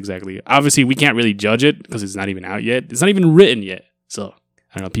who knows exactly. Obviously, we can't really judge it because it's not even out yet. It's not even written yet. So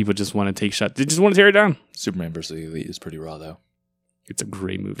I don't know. People just want to take shots. They just want to tear it down. Superman versus the Elite is pretty raw, though. It's a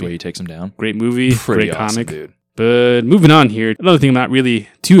great movie. The way he takes him down. Great movie. Pretty great awesome, comic. dude. But moving on here, another thing I'm not really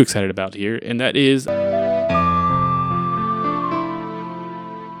too excited about here, and that is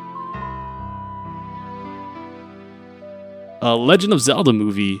a Legend of Zelda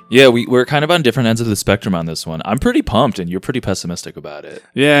movie. Yeah, we're kind of on different ends of the spectrum on this one. I'm pretty pumped, and you're pretty pessimistic about it.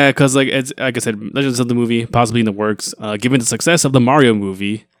 Yeah, because it's like I said, Legend of Zelda movie possibly in the works, given the success of the Mario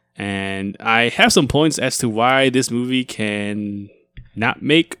movie, and I have some points as to why this movie can not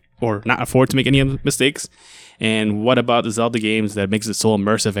make or not afford to make any mistakes, and what about the Zelda games that makes it so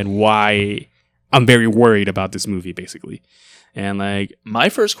immersive, and why I'm very worried about this movie, basically. And like, my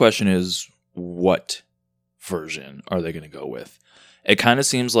first question is, what version are they going to go with? It kind of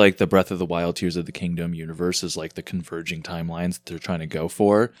seems like the Breath of the Wild Tears of the Kingdom universe is like the converging timelines that they're trying to go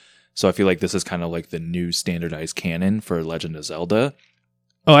for. So I feel like this is kind of like the new standardized canon for Legend of Zelda.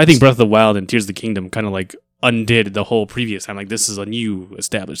 Oh, I think Breath of the Wild and Tears of the Kingdom kind of like undid the whole previous time. Like, this is a new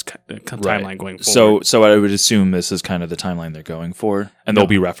established timeline going forward. So I would assume this is kind of the timeline they're going for, and there'll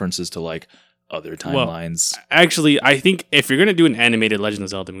be references to like other timelines. Well, actually, I think if you're going to do an animated Legend of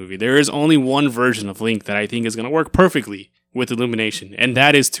Zelda movie, there is only one version of Link that I think is going to work perfectly with Illumination, and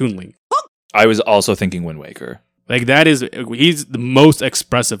that is Toon Link. I was also thinking Wind Waker. Like, he's the most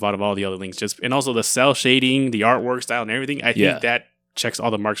expressive out of all the other Links. And also the cell shading, the artwork style, and everything. I think that checks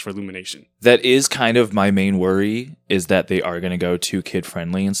all the marks for Illumination. That is kind of my main worry, is that they are going to go too kid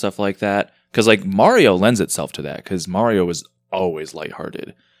friendly and stuff like that. Because like Mario lends itself to that, because Mario was always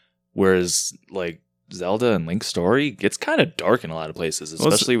lighthearted. Whereas like Zelda and Link's story gets kind of dark in a lot of places,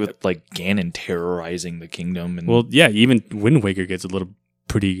 especially with like Ganon terrorizing the kingdom. And well, yeah, even Wind Waker gets a little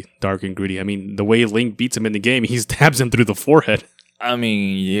pretty dark and gritty. I mean, the way Link beats him in the game, he stabs him through the forehead. I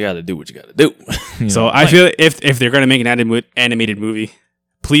mean, you got to do what you got to do. So I feel if they're going to make an animated movie,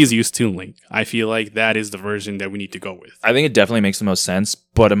 please use Toon Link. I feel like that is the version that we need to go with. I think it definitely makes the most sense,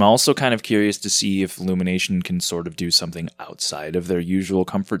 but I'm also kind of curious to see if Illumination can sort of do something outside of their usual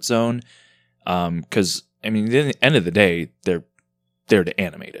comfort zone. Because, I mean, at the end of the day, they're there to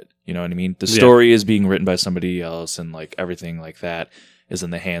animate it. You know what I mean? The story is being written by somebody else, and like everything like that is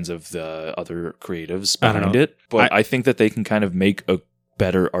in the hands of the other creatives behind it. But I think that they can kind of make a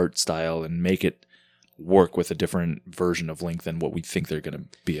better art style and make it work with a different version of Link than what we think they're going to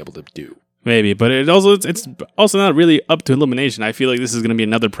be able to do. Maybe, but it's also not really up to Illumination. I feel like this is going to be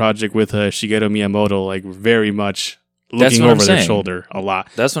another project with Shigeru Miyamoto, like very much looking over their shoulder a lot.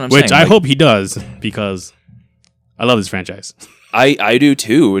 That's what I'm saying. Which I hope he does, because I love this franchise. I do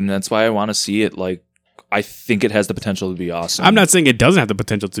too, and that's why I want to see it. Like, I think it has the potential to be awesome. I'm not saying it doesn't have the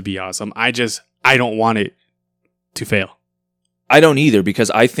potential to be awesome. I don't want it to fail. I don't either,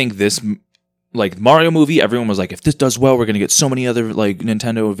 because I think this, like, Mario movie, everyone was like, if this does well, we're going to get so many other, like,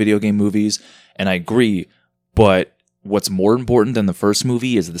 Nintendo video game movies, and I agree, but what's more important than the first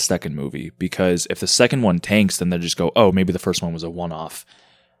movie is the second movie, because if the second one tanks, then they'll just go, oh, maybe the first one was a one-off,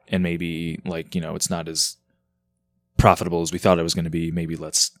 and maybe, like, you know, it's not as profitable as we thought it was going to be, maybe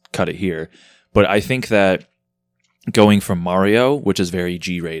let's cut it here. But I think that going from Mario, which is very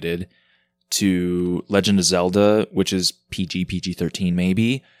G-rated, to Legend of Zelda, which is PG-13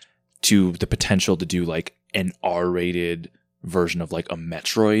 maybe, to the potential to do like an R-rated version of like a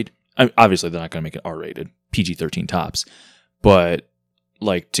Metroid. I mean, obviously, they're not going to make it R-rated, PG-13 tops, but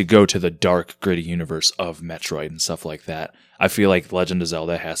like to go to the dark, gritty universe of Metroid and stuff like that, I feel like Legend of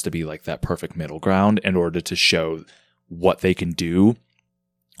Zelda has to be like that perfect middle ground in order to show what they can do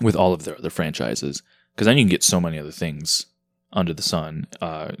with all of their other franchises. Because then you can get so many other things under the sun.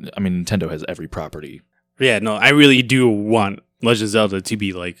 I mean, Nintendo has every property. Yeah, no, I really do want Legend of Zelda to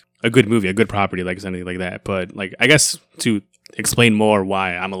be like a good movie, a good property, like something like that. But like, I guess to explain more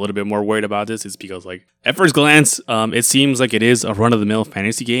why I'm a little bit more worried about this is because like at first glance, it seems like it is a run-of-the-mill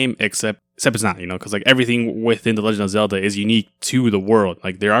fantasy game, except it's not, you know, because like everything within the Legend of Zelda is unique to the world.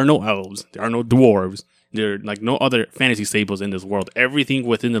 Like there are no elves, there are no dwarves, there are like no other fantasy staples in this world. Everything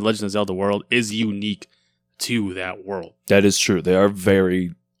within the Legend of Zelda world is unique to that world. That is true. They are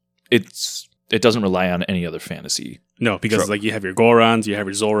very. It doesn't rely on any other fantasy. No, because like you have your Gorons, you have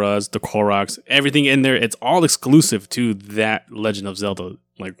your Zoras, the Koroks, everything in there. It's all exclusive to that Legend of Zelda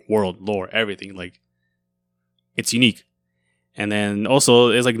like world lore. Everything like it's unique. And then also,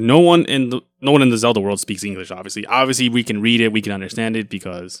 it's like no one in the Zelda world speaks English. Obviously, we can read it, we can understand it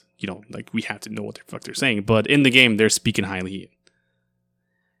because you know, like we have to know what the fuck they're saying. But in the game, they're speaking Hylian.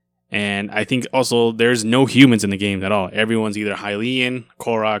 And I think also there's no humans in the game at all. Everyone's either Hylian,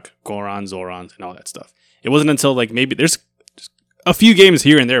 Korok, Goron, Zorons, and all that stuff. It wasn't until like maybe there's a few games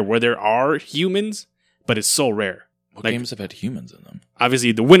here and there where there are humans, but it's so rare. What like, games have had humans in them?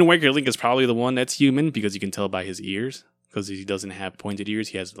 Obviously, the Wind Waker Link is probably the one that's human because you can tell by his ears. Because he doesn't have pointed ears,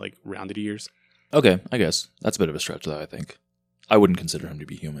 he has like rounded ears. Okay, I guess that's a bit of a stretch, though. I think I wouldn't consider him to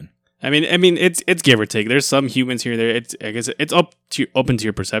be human. I mean, it's give or take. There's some humans here and there. I guess it's open to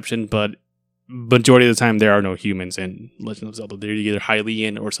your perception, but majority of the time there are no humans in Legend of Zelda. They're either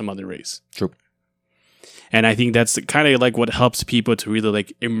Hylian or some other race. True. And I think that's kind of like what helps people to really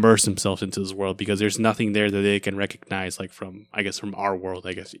like immerse themselves into this world because there's nothing there that they can recognize like from our world.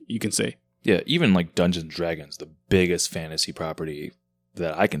 I guess you can say. Yeah, even like Dungeons and Dragons, the biggest fantasy property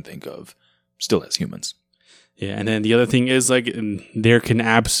that I can think of, still has humans. Yeah, and then the other thing is like there can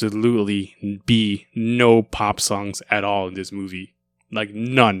absolutely be no pop songs at all in this movie. Like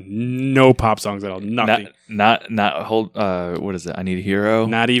none. No pop songs at all. Nothing. Not what is it? I Need a Hero?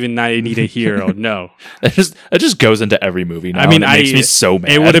 Not even I Need a Hero. No. It just goes into every movie now. I mean, it makes me so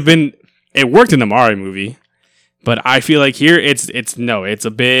mad. It worked in the Mario movie. But I feel like here it's a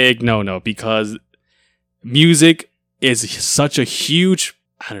big no because music is such a huge,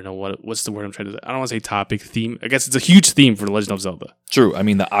 I don't know what's the word I'm trying to say. I don't want to say topic, theme. I guess it's a huge theme for The Legend of Zelda. True. I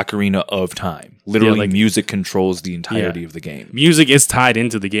mean, the Ocarina of Time. Literally, music controls the entirety of the game. Music is tied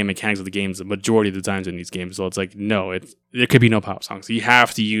into the game mechanics of the games the majority of the times in these games. So it's like, no, there could be no pop songs. You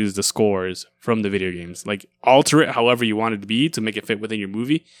have to use the scores from the video games. Like, alter it however you want it to be to make it fit within your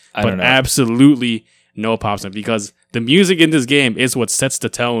movie. But absolutely no pop song, because the music in this game is what sets the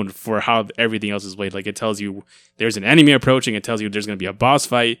tone for how everything else is played. Like it tells you there's an enemy approaching. It tells you there's going to be a boss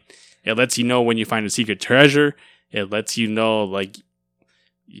fight. It lets you know when you find a secret treasure. It lets you know, like,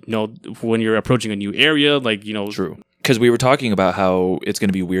 when you're approaching a new area. Like, True. Because we were talking about how it's going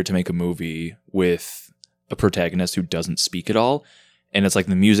to be weird to make a movie with a protagonist who doesn't speak at all. And it's like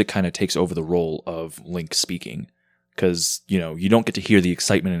the music kind of takes over the role of Link speaking. Because, you don't get to hear the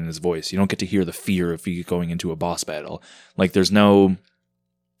excitement in his voice. You don't get to hear the fear of going into a boss battle. Like, there's no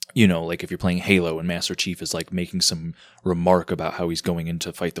you know, like if you're playing Halo and Master Chief is like making some remark about how he's going in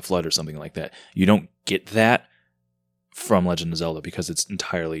to fight the Flood or something like that. You don't get that from Legend of Zelda because it's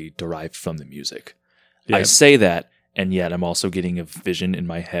entirely derived from the music. Yeah. I say that, and yet I'm also getting a vision in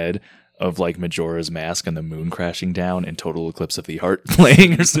my head of like Majora's Mask and the moon crashing down and Total Eclipse of the Heart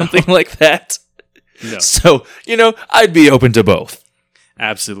playing or something like that. No. So, you know, I'd be open to both.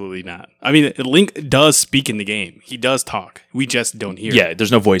 Absolutely not. I mean, Link does speak in the game. He does talk. We just don't hear Yeah, it.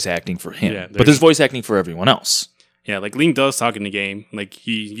 there's no voice acting for him. Yeah, but there's voice acting for everyone else. Yeah, like Link does talk in the game. Like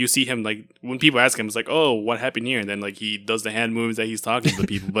you see him like when people ask him, it's like, "Oh, what happened here?" And then like he does the hand moves that he's talking to the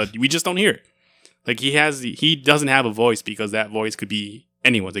people, but we just don't hear it. Like he doesn't have a voice because that voice could be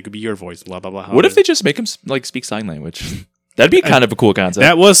anyone's. It could be your voice. Blah blah blah. What if they just make him like speak sign language? That'd be kind of a cool concept.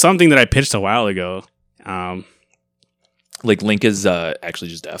 That was something that I pitched a while ago. Like Link is actually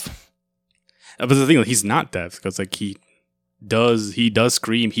just deaf. But the thing is, he's not deaf because like he does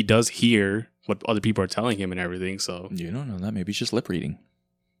scream. He does hear what other people are telling him and everything. So You don't know that. Maybe it's just lip reading.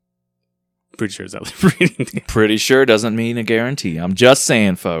 pretty sure it's that reading. Pretty sure doesn't mean a guarantee. I'm just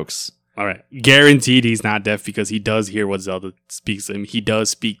saying, folks. All right, guaranteed he's not deaf because he does hear what Zelda speaks to him. He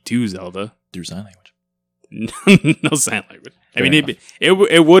does speak to Zelda. Through sign language. No sign language. I Fair mean,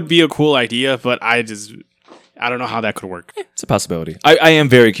 it would be a cool idea, but I don't know how that could work. It's a possibility. I am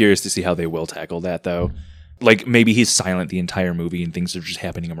very curious to see how they will tackle that, though. Like, maybe he's silent the entire movie and things are just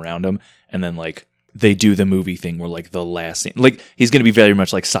happening around him. And then, like, they do the movie thing where, like, the last scene... Like, he's going to be very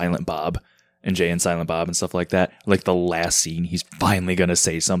much like Silent Bob and Jay and Silent Bob and stuff like that. Like, the last scene, he's finally going to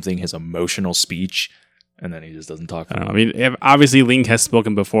say something, his emotional speech, and then he just doesn't talk. I don't know. I mean, obviously Link has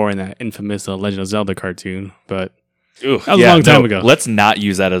spoken before in that infamous Legend of Zelda cartoon, but that was a long time ago. Let's not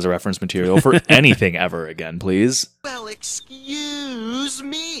use that as a reference material for anything ever again, please. Well, excuse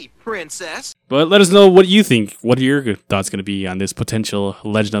me, princess. But let us know what you think. What are your thoughts going to be on this potential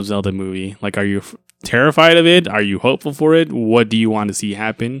Legend of Zelda movie? Like, are you terrified of it? Are you hopeful for it? What do you want to see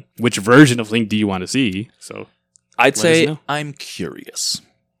happen? Which version of Link do you want to see? So, I'd let us say know. I'm curious.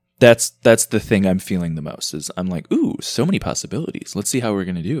 That's the thing I'm feeling the most is I'm like, ooh, so many possibilities. Let's see how we're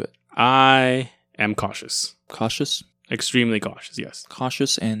going to do it. I am cautious. Cautious, Extremely cautious, yes.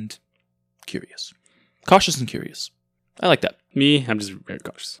 cautious, and curious. Cautious and curious. I like that. Me, I'm just very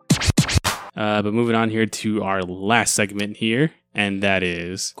cautious. But moving on here to our last segment here, and that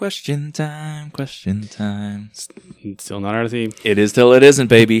is Question time, question time. still not our theme. It is till it isn't,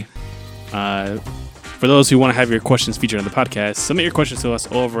 baby. For those who want to have your questions featured on the podcast, submit your questions to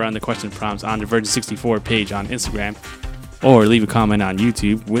us over on the question prompts on the Virgin 64 page on Instagram, or leave a comment on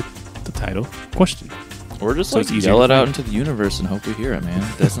YouTube with the title question. Or just So like it's easier yell to it out find. into the universe and hope we hear it, man.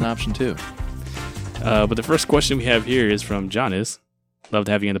 That's an option too. But the first question we have here is from Jonas. Love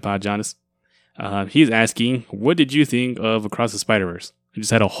to have you in the pod, Jonas. He's asking, what did you think of Across the Spider-Verse? We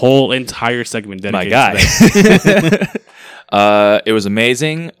just had a whole entire segment My dedicated guy. to that. It was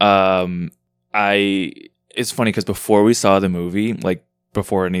amazing. It's funny because before we saw the movie, like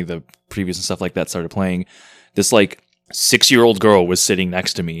before any of the previews and stuff like that started playing, this like 6-year-old girl was sitting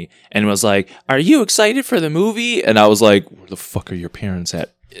next to me and was like, "Are you excited for the movie?" And I was like, "Where the fuck are your parents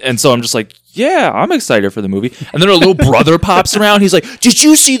at?" And so I'm just like, "Yeah, I'm excited for the movie." And then her little brother pops around. He's like, "Did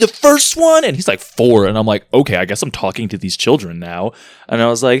you see the first one?" And he's like 4. And I'm like, "Okay, I guess I'm talking to these children now." And I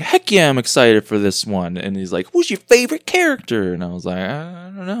was like, "Heck yeah, I'm excited for this one." And he's like, "Who's your favorite character?" And I was like,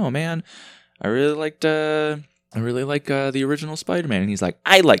 "I don't know, man. I really like the original Spider-Man." And he's like,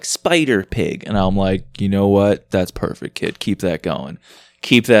 "I like Spider-Pig." And I'm like, "You know what? That's perfect, kid. Keep that going.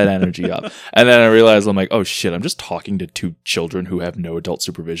 Keep that energy up." And then I realized, I'm like, oh shit, I'm just talking to 2 children who have no adult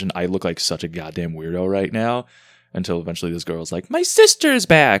supervision. I look like such a goddamn weirdo right now. Until eventually this girl's like, "My sister's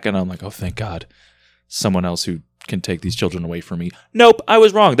back." And I'm like, oh, thank God. Someone else who can take these children away from me. Nope, I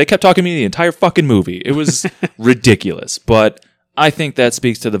was wrong. They kept talking to me the entire fucking movie. It was ridiculous. But I think that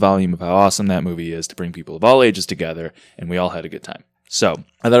speaks to the volume of how awesome that movie is to bring people of all ages together, and we all had a good time. So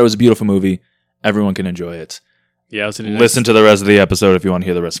I thought it was a beautiful movie. Everyone can enjoy it. Yeah, I was sitting Listen to the rest of the episode if you want to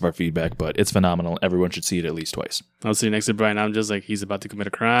hear the rest of our feedback, but it's phenomenal. Everyone should see it at least twice. I was sitting next to Brian. I'm just like, he's about to commit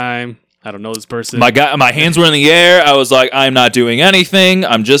a crime. I don't know this person. My hands were in the air. I was like, I'm not doing anything.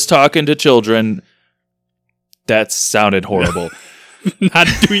 I'm just talking to children. That sounded horrible. Not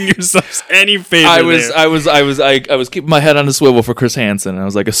doing yourselves any favor. I was keeping my head on a swivel for Chris Hansen. I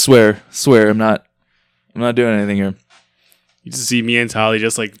was like, I swear, I'm not doing anything here. You just see me and Tali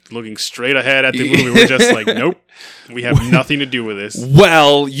just like looking straight ahead at the movie. We're just like, nope, we have nothing to do with this.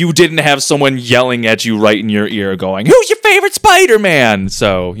 Well, you didn't have someone yelling at you right in your ear going, "Who's your favorite Spider-Man?"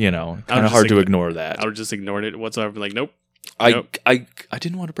 So, kind of hard to ignore that. I would just ignored it whatsoever. Like, nope. I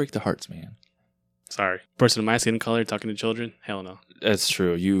didn't want to break the hearts, man. Sorry. Person of my skin color talking to children? Hell no. That's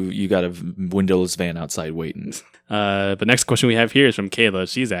true. You got a windowless van outside waiting. But next question we have here is from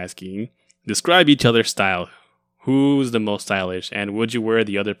Kayla. She's asking, describe each other's style. Who's the most stylish, and would you wear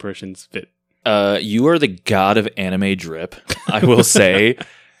the other person's fit? You are the god of anime drip. I will say,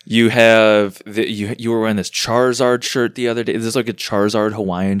 you have you were wearing this Charizard shirt the other day. This is like a Charizard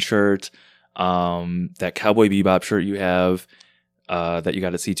Hawaiian shirt. That Cowboy Bebop shirt you have, that you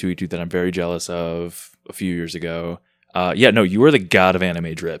got at C2E2 that I'm very jealous of a few years ago. You are the god of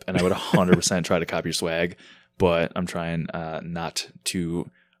anime drip, and I would 100% try to copy your swag, but I'm trying not to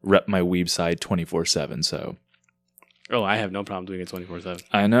rep my weeb side 24/7. So. Oh, I have no problem doing it 24/7.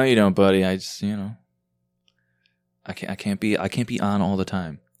 I know you don't, buddy. I just, I can't be on all the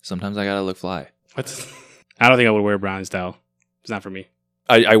time. Sometimes I gotta look fly. What? I don't think I would wear brown style. It's not for me.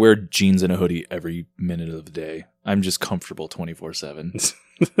 I wear jeans and a hoodie every minute of the day. I'm just comfortable 24/7.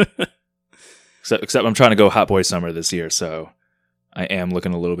 Except I'm trying to go hot boy summer this year, so I am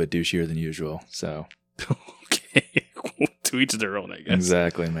looking a little bit douchier than usual. So okay, to each their own, I guess.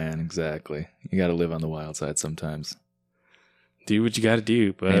 Exactly, man. Exactly. You got to live on the wild side sometimes. Do what you got to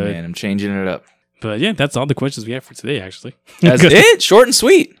do, but hey, man, I'm changing it up. But yeah, that's all the questions we have for today. Actually, that's it. Short and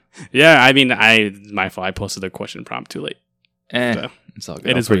sweet. Yeah, I mean, my fault. I posted the question prompt too late. So, it's all good.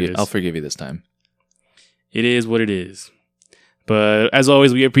 It is what it is. I'll forgive you this time. It is what it is. But as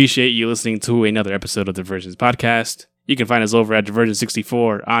always, we appreciate you listening to another episode of the Divergence Podcast. You can find us over at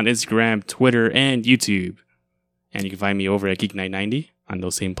Divergence64 on Instagram, Twitter, and YouTube. And you can find me over at Geek990 on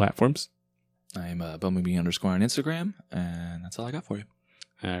those same platforms. I'm Bumblebee _ on Instagram, and that's all I got for you.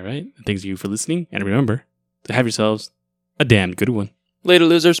 All right. Thanks to you for listening. And remember to have yourselves a damn good one. Later,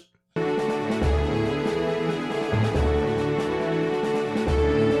 losers.